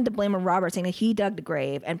Charles pointed the blame on Robert, saying that he dug the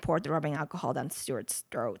grave and poured the rubbing alcohol down Stuart's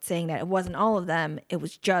throat, saying that it wasn't all of them, it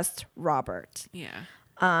was just Robert. Yeah.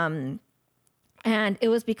 And it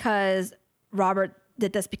was because Robert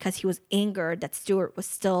did this because he was angered that Stuart was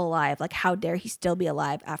still alive. Like, how dare he still be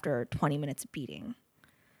alive after 20 minutes of beating?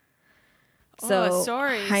 So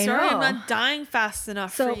sorry, I'm not dying fast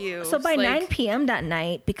enough for you. So by 9 p.m. that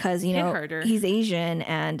night, because he's Asian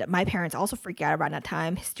and my parents also freaked out around that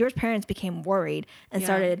time, Stuart's parents became worried and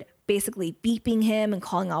started basically beeping him and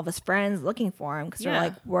calling all of his friends looking for him because they're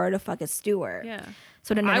like, where the fuck is Stuart? Yeah.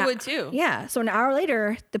 So then I would too. Yeah. So an hour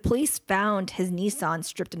later, the police found his Nissan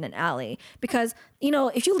stripped in an alley because,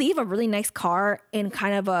 if you leave a really nice car in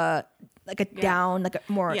kind of a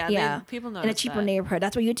people know in a cheaper neighborhood,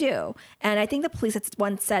 that's what you do. And I think the police had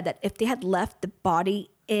once said that if they had left the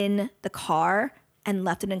body in the car and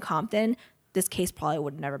left it in Compton, this case probably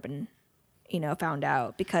would have never been found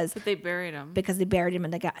out because they buried him. Because they buried him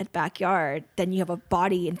in the backyard. Then you have a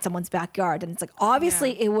body in someone's backyard, and it's like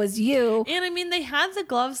obviously it was you. And I mean, they had the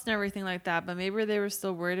gloves and everything like that, but maybe they were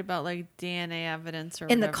still worried about like DNA evidence or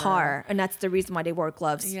in whatever. The car, and that's the reason why they wore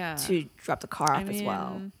gloves to drop the car off as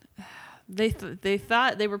well. They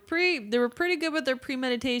thought they were pretty good with their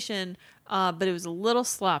premeditation, but it was a little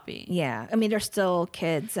sloppy. Yeah, I mean they're still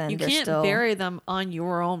kids, and you can't bury them on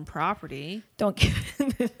your own property.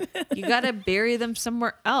 You got to bury them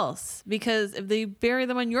somewhere else because if they bury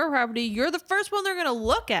them on your property, you're the first one they're gonna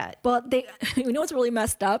look at. Well, what's really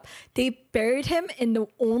messed up? They buried him in the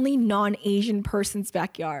only non-Asian person's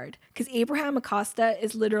backyard because Abraham Acosta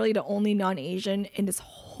is literally the only non-Asian in this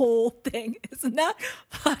whole thing. Isn't that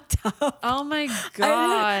fucked up? Oh my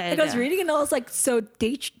god! I was reading and I was like, so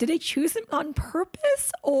did they choose him on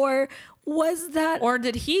purpose or was that? Or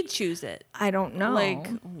did he choose it? I don't know. Like,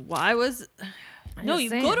 why was? No, you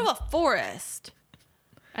go to a forest,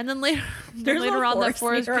 and then later on that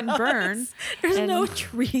forest can burn. There's no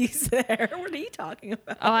trees there. What are you talking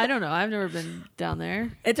about? Oh, I don't know. I've never been down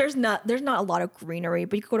there. There's not a lot of greenery,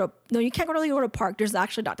 but you can't really go to a park. There's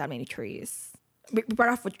actually not that many trees. We brought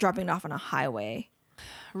off with dropping it off on a highway.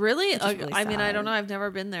 Really? I mean, I don't know. I've never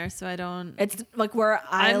been there, so I don't. It's like where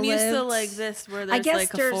I'm used to like this, where there's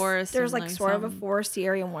like a forest. There's like sort of a foresty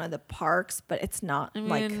area in one of the parks, but it's not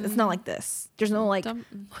it's not like this. There's no like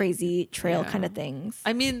crazy trail kind of things.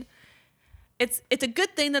 I mean, it's a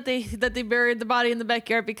good thing that they buried the body in the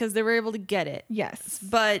backyard because they were able to get it. Yes,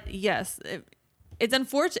 but yes. It's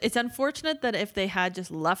unfortunate that if they had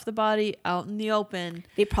just left the body out in the open,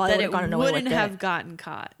 they probably would have gotten away with it. Wouldn't have gotten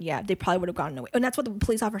caught. Yeah, they probably would have gotten away. And that's what the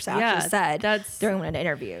police officer actually said during one of the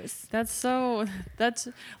interviews.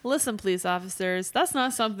 Listen, police officers, that's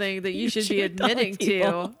not something that you should be admitting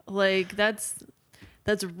to. Like, that's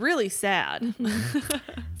really sad.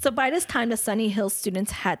 So by this time, the Sunny Hill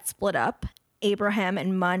students had split up. Abraham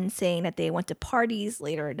and Munn saying that they went to parties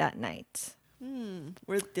later that night.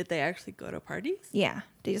 Did they actually go to parties? Yeah,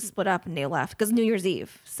 they just split up and they left because New Year's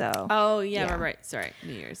Eve. So. Oh yeah, right. Sorry,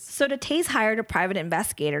 New Year's. So the Tays hired a private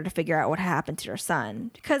investigator to figure out what happened to their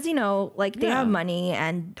son because they have money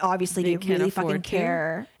and obviously they really fucking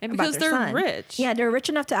care. And because they're son. Rich. Yeah, they're rich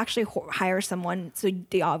enough to actually hire someone, so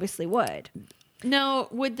they obviously would. No,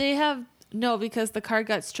 would they have? No, because the car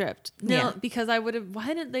got stripped. No, because I would have. Why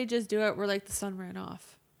didn't they just do it where like the son ran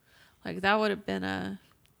off? Like that would have been a.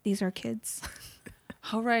 These are kids.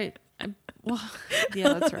 Oh, right.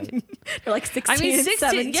 Yeah, that's right. They're like 16,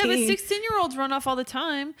 17. Yeah, but 16-year-olds run off all the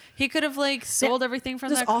time. He could have like sold everything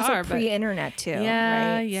from that car. Also pre-internet too.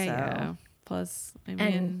 Yeah, right? Yeah. Plus, I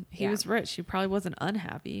mean, he was rich. He probably wasn't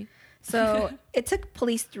unhappy. So it took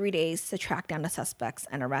police 3 days to track down the suspects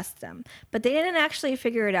and arrest them. But they didn't actually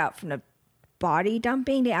figure it out from the body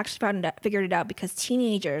dumping. They actually figured it out because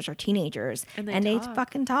teenagers are teenagers and they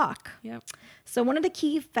fucking talk. Yep. So one of the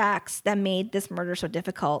key facts that made this murder so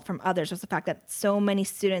difficult from others was the fact that so many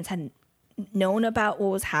students had known about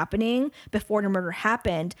what was happening before the murder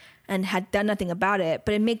happened and had done nothing about it.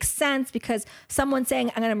 But it makes sense because someone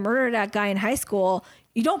saying, I'm going to murder that guy in high school,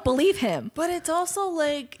 You don't believe him. But it's also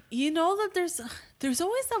like, you know that there's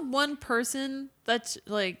always that one person that's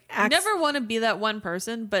like, you never want to be that one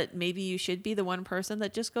person, but maybe you should be the one person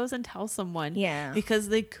that just goes and tells someone. Yeah. Because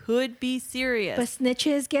they could be serious. But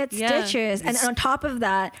snitches get stitches. And on top of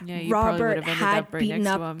that, Robert had beaten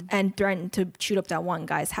up and threatened to shoot up that one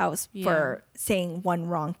guy's house for saying one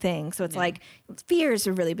wrong thing. So it's like, fear is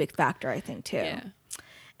a really big factor, I think, too. Yeah.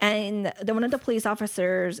 And then one of the police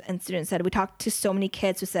officers and students said, we talked to so many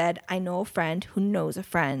kids who said, I know a friend who knows a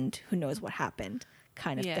friend who knows what happened,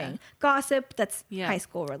 kind of thing. Gossip that's high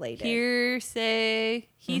school related. Hearsay.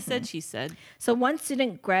 He said, she said. So one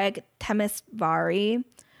student, Greg Temesvari,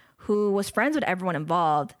 who was friends with everyone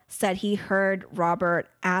involved, said he heard Robert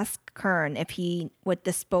ask Kern if he would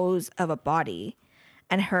dispose of a body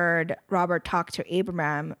and heard Robert talk to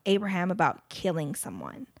Abraham about killing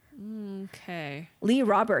someone. Okay. Lee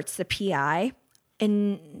Roberts, the PI,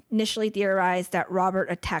 initially theorized that Robert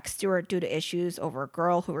attacked Stewart due to issues over a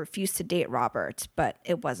girl who refused to date Robert, but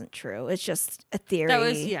it wasn't true. It's just a theory. That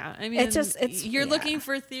was, I mean, you're looking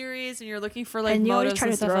for theories and you're looking for like motives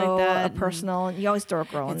and stuff like that. You always throw a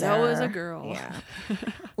girl in there. It's always a girl. Yeah.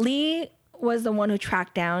 Lee was the one who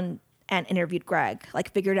tracked down and interviewed Greg,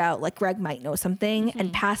 like figured out like Greg might know something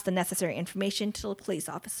and passed the necessary information to the police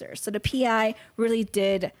officers. So the PI really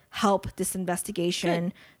did help this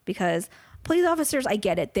investigation because police officers, I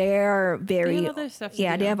get it. They're very, they have other stuff to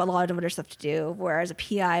do. They have a lot of other stuff to do, whereas a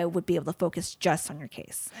PI would be able to focus just on your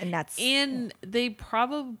case. And they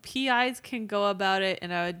probably, PIs can go about it in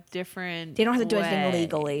a different They don't have to do way. anything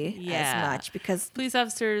legally as much because police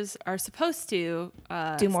officers are supposed to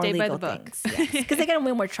do more stay legal by the book. things. Because they get in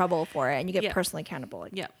way more trouble for it and you get personally accountable.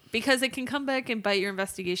 Yeah, because it can come back and bite your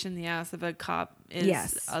investigation in the ass if a cop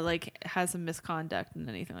is has some misconduct and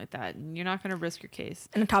anything like that, and you're not going to risk your case.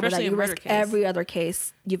 And on top of that, you risk every other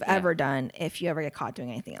case you've ever done if you ever get caught doing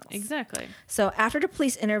anything else. Exactly. So after the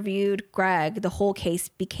police interviewed Greg, the whole case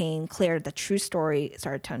became clear. The true story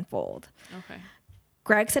started to unfold. Okay.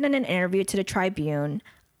 Greg said in an interview to the Tribune,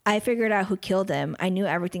 "I figured out who killed him. I knew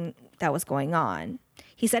everything that was going on."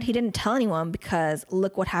 He said he didn't tell anyone because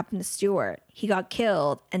look what happened to Stewart. He got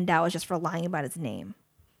killed, and that was just for lying about his name.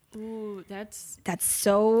 Ooh, that's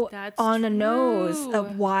on the nose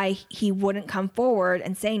of why he wouldn't come forward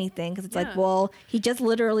and say anything, because it's like, well, he just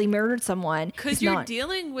literally murdered someone. Because you're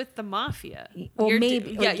dealing with the mafia. Well,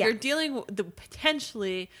 you're dealing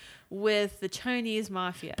potentially with the Chinese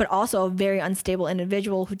mafia, but also a very unstable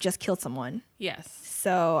individual who just killed someone. Yes.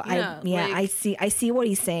 So I see what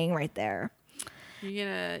he's saying right there.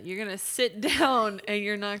 You're gonna sit down and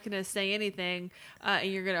you're not gonna say anything,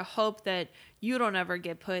 and you're gonna hope that you don't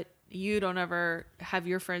ever have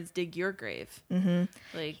your friends dig your grave. Mm-hmm.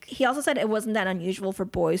 Like, he also said it wasn't that unusual for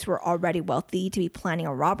boys who are already wealthy to be planning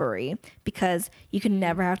a robbery because you can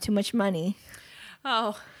never have too much money.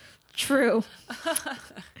 Oh, true.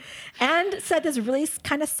 And said this really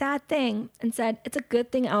kind of sad thing and said, it's a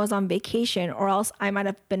good thing I was on vacation or else I might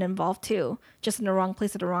have been involved too, just in the wrong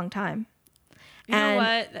place at the wrong time. You know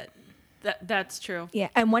what? That's true. Yeah.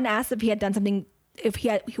 And when asked if he had done something, if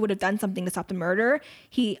he would have done something to stop the murder,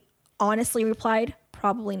 he honestly replied,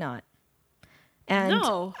 probably not. And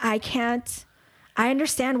I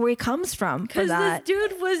understand where he comes from for that. Because this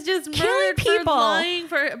dude was just murdered for lying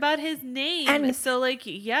about his name. And so, I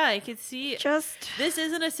could see. This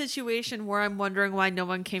isn't a situation where I'm wondering why no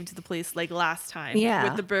one came to the police like last time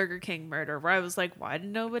with the Burger King murder, where I was like, why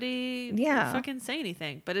did nobody fucking say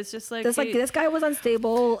anything? But it's just like, this guy was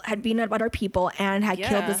unstable, had beaten up other people, and had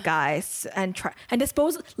killed this guy, and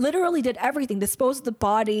literally did everything. Disposed of the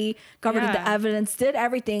body, covered the evidence, did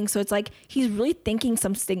everything. So it's like he's really thinking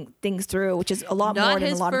some things through, which is a lot more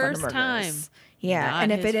than a lot of other murders. Time. Yeah,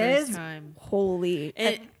 and if it is, holy.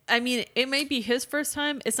 I mean, it might be his first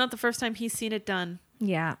time. It's not the first time he's seen it done.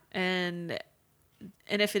 Yeah. And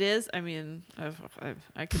if it is, I mean,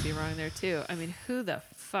 I could be wrong there too. I mean, who the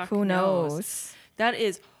fuck Who knows? That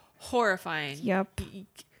is horrifying. Yep.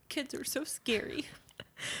 Kids are so scary.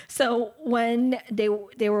 So when they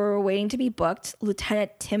were waiting to be booked,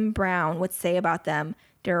 Lieutenant Tim Brown would say about them,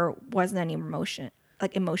 there wasn't any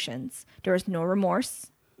emotions. There was no remorse,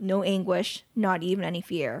 no anguish, not even any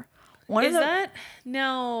fear.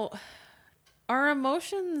 Now, are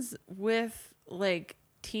emotions with like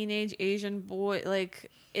teenage Asian boy, like,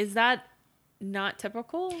 is that not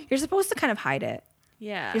typical? You're supposed to kind of hide it.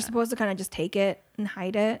 Yeah. You're supposed to kind of just take it and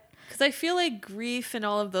hide it. Because I feel like grief and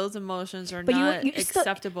all of those emotions are not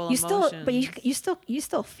acceptable emotions. But you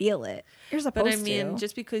still feel it. You're supposed to. But I mean,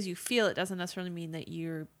 just because you feel it doesn't necessarily mean that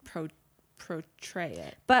you're portray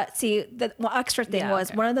it. But see, the extra thing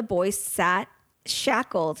was one of the boys sat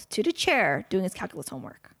shackled to the chair doing his calculus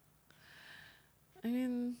homework. I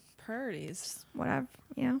mean, priorities. Whatever,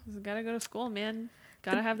 you know. Gotta go to school, man.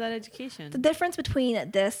 Gotta have that education. The difference between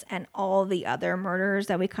this and all the other murders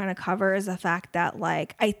that we kind of cover is the fact that,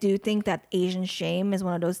 like, I do think that Asian shame is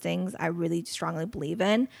one of those things I really strongly believe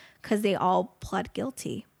in, because they all pled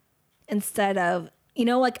guilty instead of, you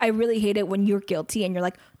know, like, I really hate it when you're guilty and you're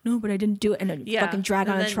like, no, but I didn't do it, and then fucking drag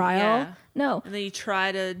on a trial. Yeah. No. And then you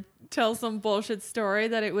try to tell some bullshit story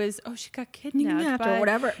that it was, she got kidnapped by or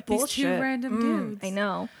whatever these bullshit. 2 random dudes. I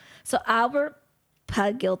know. So Albert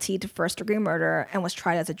pled guilty to first-degree murder and was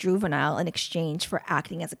tried as a juvenile in exchange for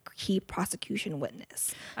acting as a key prosecution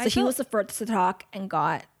witness. So he was the first to talk and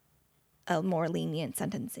got a more lenient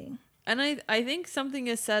sentencing. And I think something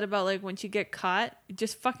is said about, like, once you get caught,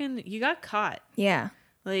 just fucking, you got caught. Yeah.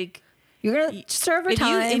 Like, you're going to serve your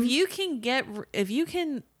time. If you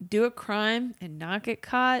can do a crime and not get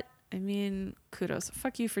caught, I mean, kudos.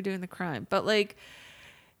 Fuck you for doing the crime. But, like,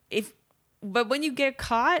 but when you get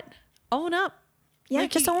caught, own up. Yeah,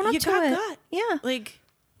 like, just own up to it. Caught. Yeah. Like,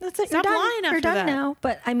 that's it. Stop lying after You're done that. now.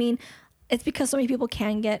 But, I mean, it's because so many people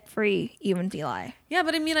can get free even if you lie. Yeah,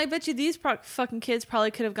 but I mean, I bet you these fucking kids probably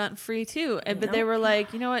could have gotten free too. But they were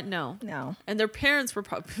like, you know what? No. And their parents were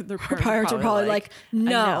probably were probably like,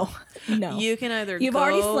 no. You can either You've go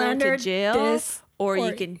already slandered to jail this, or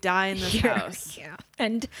you can die in this house. Yeah.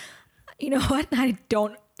 And you know what? I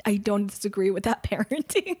don't disagree with that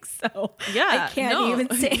parenting. So yeah, I can't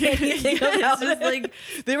even say anything about it. Like,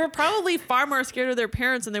 they were probably far more scared of their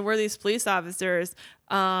parents than they were these police officers,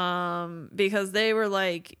 because they were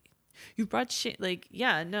like, you brought shit. Like,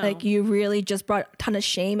 yeah, no, like, you really just brought a ton of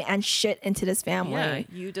shame and shit into this family. Yeah,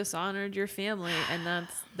 you dishonored your family, and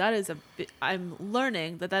that is I'm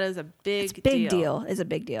learning that is a big deal. It's a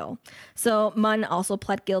big deal. So Munn also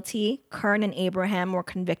pled guilty. Kern and Abraham were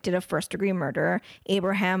convicted of first-degree murder.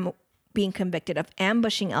 Abraham being convicted of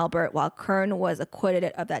ambushing Albert, while Kern was acquitted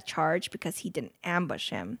of that charge because he didn't ambush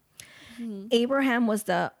him. Mm-hmm. Abraham was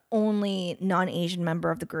the only non-Asian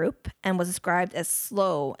member of the group and was described as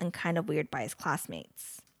slow and kind of weird by his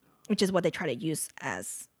classmates, which is what they try to use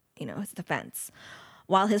as, you know, his defense.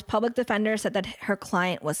 While his public defender said that her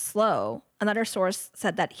client was slow, another source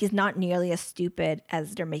said that he's not nearly as stupid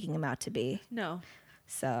as they're making him out to be. No.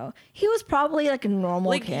 So he was probably like a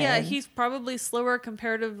normal kid. Yeah, he's probably slower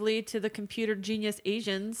comparatively to the computer genius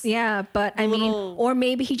Asians. Yeah, but I mean, or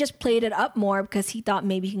maybe he just played it up more because he thought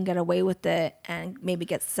maybe he can get away with it and maybe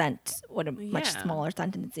get sent with a much smaller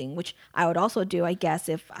sentencing, which I would also do, I guess,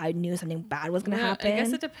 if I knew something bad was going to happen. I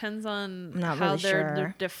guess it depends on how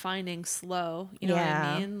they're defining slow. You know what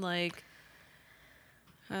I mean? Like,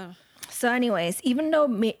 oh. So anyways, even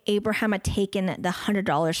though Abraham had taken the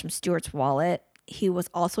 $100 from Stewart's wallet, he was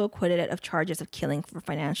also acquitted of charges of killing for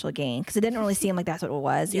financial gain, because it didn't really seem like that's what it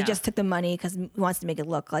was. He just took the money because he wants to make it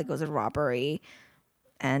look like it was a robbery,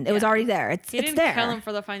 and it was already there. He didn't kill him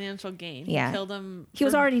for the financial gain. Yeah, he killed him. He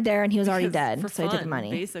was already there, and he was already dead. So he took the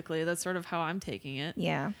money. Basically, that's sort of how I'm taking it.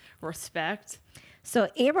 Yeah, respect. So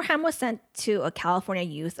Abraham was sent to a California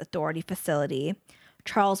Youth Authority facility.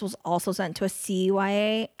 Charles was also sent to a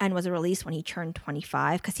CYA and was released when he turned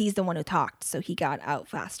 25 because he's the one who talked, so he got out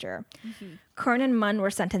faster. Mm-hmm. Kern and Munn were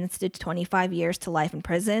sentenced to 25 years to life in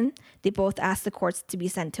prison. They both asked the courts to be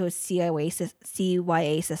sent to a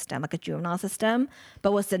CYA system, like a juvenile system,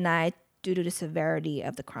 but was denied due to the severity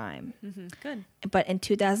of the crime. Mm-hmm. Good. But in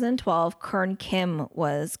 2012, Kern Kim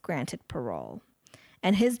was granted parole.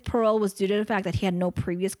 And his parole was due to the fact that he had no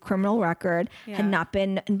previous criminal record, had not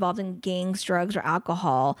been involved in gangs, drugs, or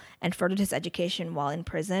alcohol, and furthered his education while in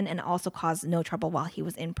prison, and also caused no trouble while he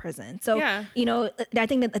was in prison. So, you know, I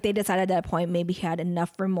think that they decided at that point maybe he had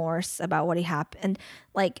enough remorse about what he happened.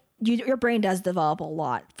 Like, your brain does develop a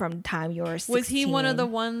lot from the time you were 16. Was he one of the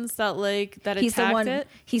ones that attacked it?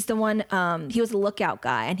 He's the one, he was the lookout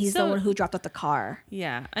guy, and he's the one who dropped off the car.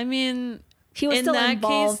 Yeah. I mean, he was still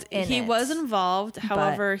involved in it. He was involved.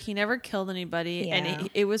 However, he never killed anybody. Yeah. And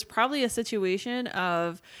it was probably a situation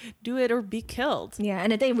of do it or be killed. Yeah.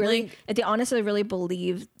 And if they honestly really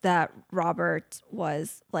believed that Robert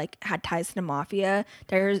was had ties to the mafia,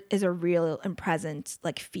 there is a real and present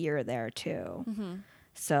fear there too. Mm-hmm.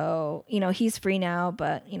 So, you know, he's free now,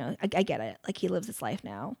 but, you know, I get it. He lives his life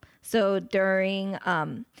now. So during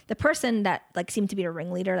the person that seemed to be the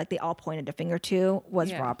ringleader, they all pointed a finger to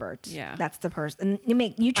was Robert. Yeah. That's the person.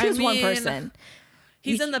 You choose one person.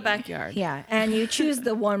 He's in the backyard. Yeah. And you choose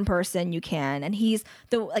the one person you can. And he's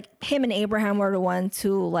him and Abraham were the ones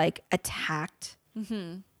who attacked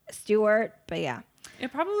Stewart. But yeah.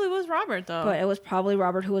 It probably was Robert, though. But it was probably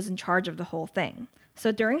Robert who was in charge of the whole thing.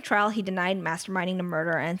 So during trial, he denied masterminding the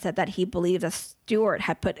murder and said that he believed that Stewart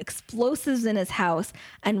had put explosives in his house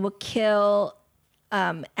and would kill.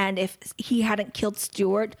 And if he hadn't killed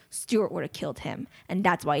Stewart, Stewart would have killed him. And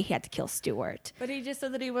that's why he had to kill Stewart. But he just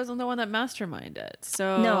said that he wasn't the one that masterminded.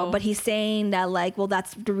 So No, but he's saying that, like, well,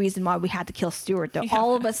 that's the reason why we had to kill Stewart. Though.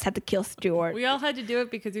 All of us had to kill Stewart. We all had to do it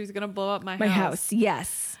because he was going to blow up my house.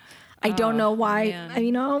 Yes. I don't know why. man.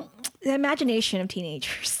 You know, the imagination of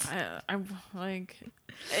teenagers. I'm like,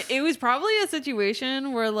 it was probably a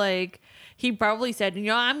situation where, like, he probably said,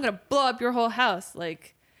 I'm going to blow up your whole house.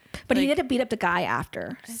 Like, But he like, didn't beat up the guy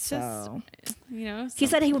after. it's So just, he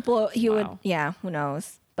said he would blow. He would. Wow. Yeah. Who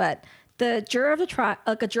knows? But the juror of the trial,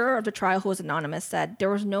 like a juror of the trial who was anonymous, said there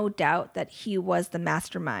was no doubt that he was the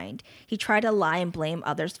mastermind. He tried to lie and blame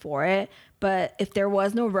others for it. But if there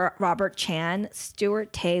was no Robert Chan,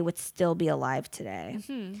 Stewart Tay would still be alive today.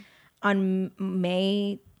 On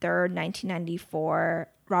May 3rd, 1994,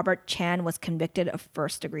 Robert Chan was convicted of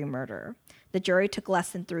first-degree murder. The jury took less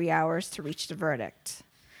than 3 hours to reach the verdict.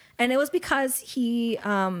 And it was because he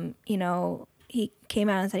came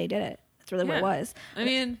out and said he did it. That's really what it was. I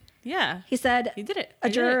mean, yeah. He said, He did it. A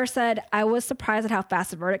He did juror it. said, I was surprised at how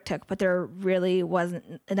fast the verdict took, but there really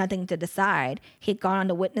wasn't nothing to decide. He'd gone on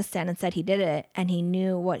the witness stand and said he did it, and he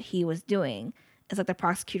knew what he was doing. It's like the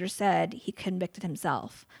prosecutor said, he convicted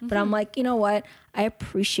himself. But I'm like, you know what? I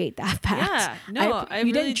appreciate that fact. Yeah, no, I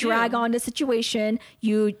you really didn't drag do. on the situation.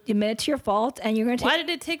 You admitted to your fault, and you're going to take. Why did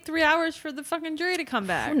it take 3 hours for the fucking jury to come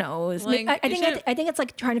back? Who knows? Like, I you think should- I think it's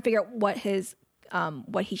like trying to figure out what his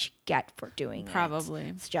what he should get for doing it.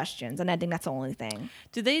 Probably. Suggestions, and I think that's the only thing.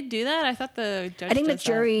 Did they do that? I thought the judge I think the does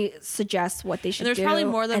that. jury suggests what they should And there's do. probably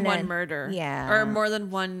more than and one then- murder. Yeah. Or more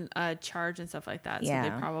than one charge and stuff like that. So Yeah. they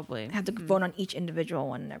probably have to vote on each individual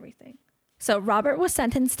one and everything. So Robert was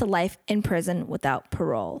sentenced to life in prison without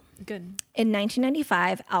parole. Good. In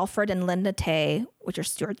 1995, Alfred and Linda Tay, which are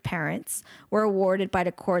Stewart's parents, were awarded by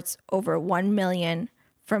the courts over $1 million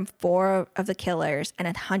from 4 of the killers and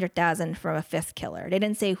 $100,000 from a 5th killer. They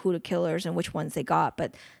didn't say who the killers and which ones they got,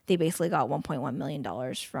 but they basically got $1.1 million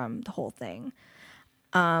from the whole thing.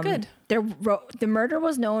 Good. The murder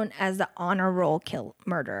was known as the honor roll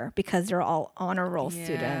murder because they're all honor roll Yeah.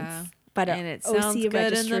 students. But And it sounds OC good in the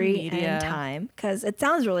registry media. and time because it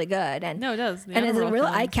sounds really good. And No, it does. The and it's honor a roll real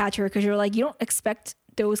feeling. eye catcher because you're like, you don't expect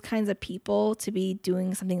those kinds of people to be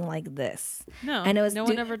doing something like this. No, and it was no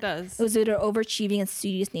one ever does. It was due to overachieving and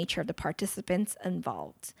studious nature of the participants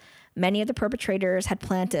involved. Many of the perpetrators had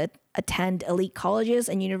planned to attend elite colleges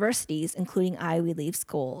and universities, including Ivy League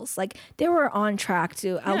schools. Like they were on track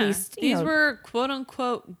to at Yeah. least These were quote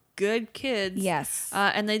unquote good kids. Yes.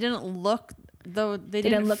 And they didn't look though they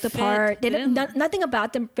didn't look the fit- part. they didn't Nothing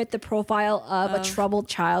about them fit the profile of a troubled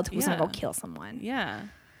child who's gonna go yeah. kill someone. Yeah.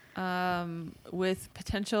 With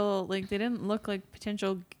potential, like they didn't look like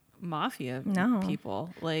potential mafia No.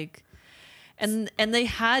 people. Like, and they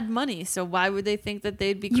had money, so why would they think that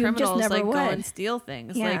they'd be You just criminals? never Like go would. and steal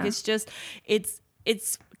things. Like Yeah. it's just it's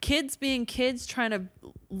kids being kids trying to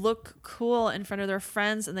look cool in front of their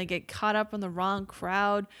friends, and they get caught up in the wrong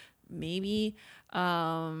crowd, maybe.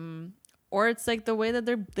 Or it's like the way that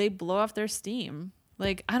they blow off their steam.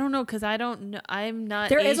 Like I don't know, because I don't know. I'm not.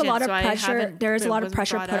 There is a Asian, lot of so I pressure. haven't- There is a lot of wasn't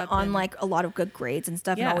pressure brought put up on and- like a lot of good grades and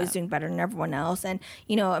stuff, and Yeah. always doing better than everyone else. And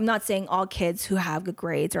you know, I'm not saying all kids who have good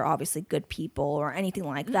grades are obviously good people or anything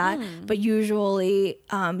like that, but usually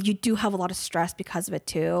you do have a lot of stress because of it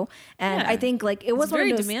too. And Yeah. I think like it was one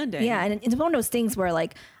very of those, demanding. Yeah, and it's one of those things where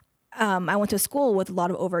like. I went to school with a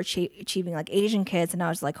lot of overachieving like Asian kids, and I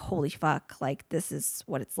was like, "Holy fuck! Like this is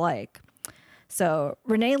what it's like." So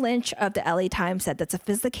Renee Lynch of the LA Times said that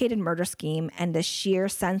sophisticated murder scheme and the sheer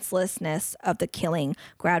senselessness of the killing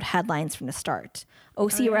grabbed headlines from the start.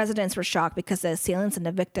 OC residents were shocked because the assailants and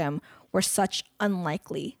the victim were such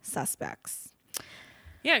unlikely suspects.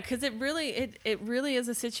 Yeah, because it really is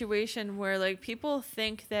a situation where like people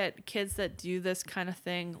think that kids that do this kind of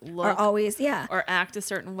thing look Or always, yeah. or act a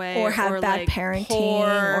certain way Or have bad like, parenting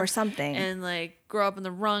poor or something. and like grow up on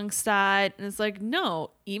the wrong side. And it's like,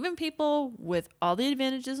 no, even people with all the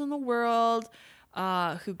advantages in the world,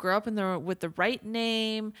 who grow up with the right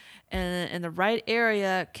name and in the right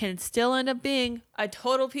area can still end up being a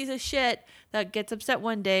total piece of shit that gets upset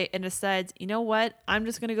one day and decides, you know what, I'm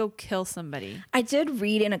just gonna go kill somebody. I did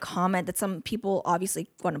read in a comment that some people obviously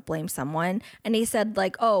want to blame someone, and they said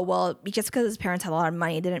like, "Oh, well, just because his parents had a lot of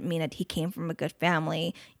money didn't mean that he came from a good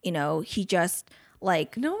family. You know, he just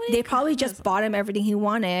Like Nobody they probably does. just bought him everything he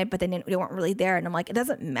wanted, but they weren't really there. And I'm like, it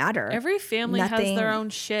doesn't matter. Every family has their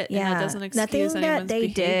own shit, and that doesn't excuse nothing that anyone's they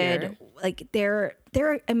behavior. did. Like they're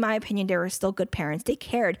in my opinion, they were still good parents. They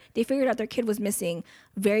cared. They figured out their kid was missing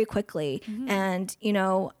very quickly, and you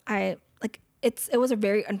know, it was a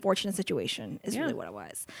very unfortunate situation is really what it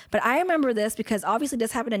was. But I remember this because obviously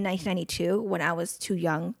this happened in 1992 when I was too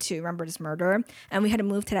young to remember this murder. And we had to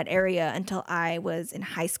move to that area until I was in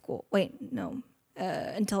high school.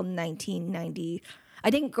 Until 1990.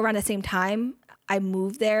 I think around the same time I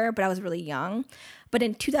moved there, but I was really young. But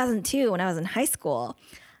in 2002, when I was in high school,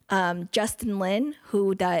 Justin Lin,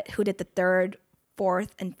 who did the third,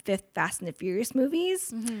 fourth, and fifth Fast and the Furious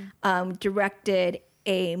movies, directed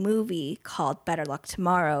a movie called Better Luck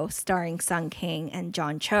Tomorrow, starring Sung Kang and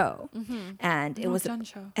John Cho, and it was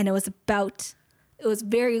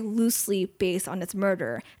very loosely based on this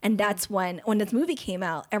murder. And that's when this movie came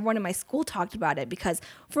out, everyone in my school talked about it because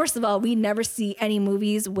first of all, we never see any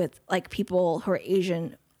movies with like people who are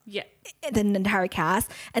Asian, the entire cast,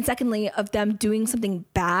 and secondly, of them doing something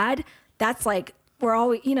bad. That's like we're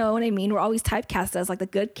always, you know what I mean? We're always typecast as like the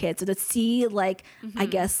good kids. So to see like I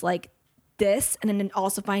guess like this and then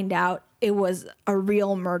also find out it was a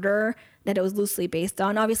real murder that it was loosely based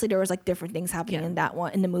on. Obviously there was like different things happening in that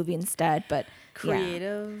one in the movie instead, but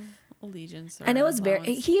creative allegiance. And it was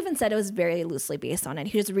he even said it was very loosely based on it.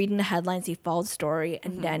 He was reading the headlines, he followed the story,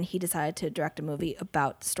 and then he decided to direct a movie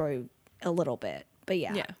about the story a little bit. But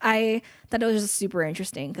I thought it was just super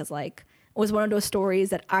interesting because like it was one of those stories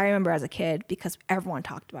that I remember as a kid because everyone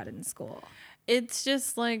talked about it in school. It's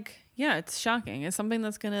just like, it's shocking. It's something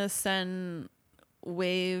that's going to send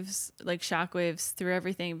waves, like shock waves through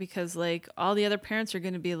everything because like all the other parents are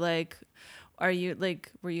going to be like, were you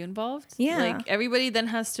involved? Yeah. Like everybody then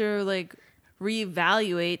has to like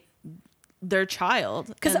reevaluate their child.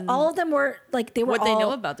 Because all of them were like, they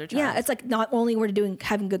know about their child. Yeah. It's like not only were they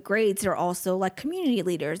having good grades, they're also like community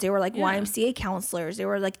leaders. They were like YMCA counselors. They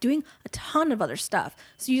were like doing a ton of other stuff.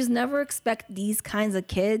 So you just never expect these kinds of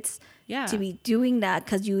kids to be doing that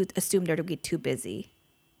because you assume they're to be too busy.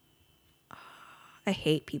 I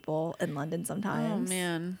hate people in London sometimes. Oh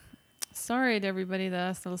man. Sorry to everybody that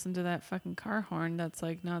has to listen to that fucking car horn that's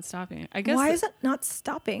like not stopping. I guess why is it not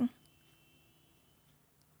stopping?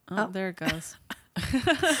 Oh, there it goes.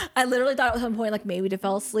 I literally thought at some point like maybe they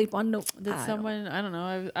fell asleep on the. I don't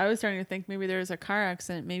know. I was starting to think maybe there was a car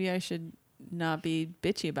accident. Maybe I should not be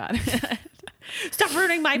bitchy about it. Stop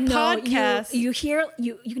ruining my podcast. You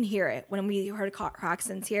can hear it when we heard car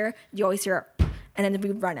accidents here. You always hear it, and then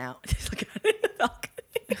we run out. Just look at it in the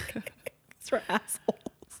balcony. It's for assholes.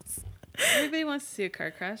 Everybody wants to see a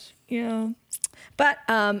car crash. Yeah. But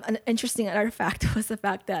an interesting artifact was the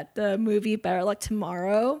fact that the movie Better Luck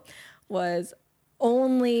Tomorrow was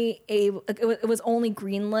only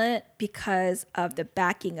greenlit because of the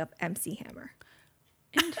backing of MC Hammer.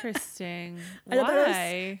 Interesting.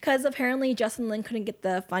 Why? Because apparently Justin Lin couldn't get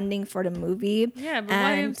the funding for the movie. Yeah, but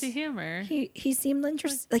why MC Hammer? He seemed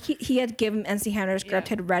interested. Like he had given MC Hammer the script,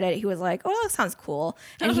 had read it. He was like, "Oh, that sounds cool,"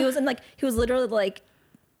 and he was literally like,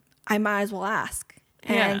 "I might as well ask."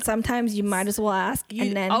 And sometimes you might as well ask.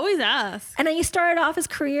 And then always ask. And then he started off his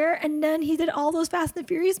career, and then he did all those Fast and the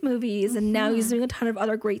Furious movies, and now he's doing a ton of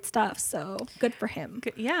other great stuff. So good for him.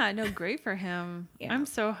 Great for him.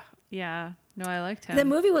 No, I liked him. The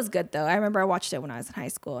movie was good though. I remember I watched it when I was in high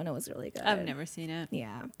school, and it was really good. I've never seen it.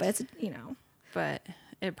 Yeah, but it's But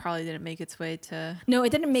it probably didn't make its way to. No, it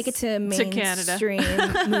didn't make it to mainstream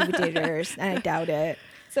movie theaters, and I doubt it.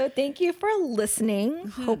 So thank you for listening.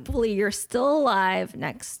 Hopefully you're still alive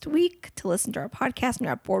next week to listen to our podcast and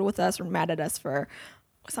you're not bored with us or mad at us for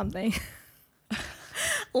something.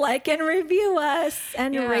 Like and review us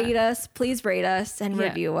and rate us. Please rate us and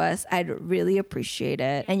review us. I'd really appreciate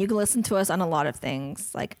it. And you can listen to us on a lot of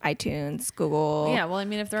things like iTunes, Google. Yeah, well, I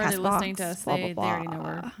mean, if they're already listening to us, they already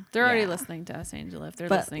know they're already listening to us, Angela. If they're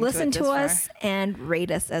listening to us and rate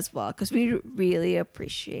us as well because we really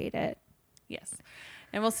appreciate it. Yes.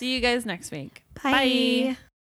 And we'll see you guys next week. Bye.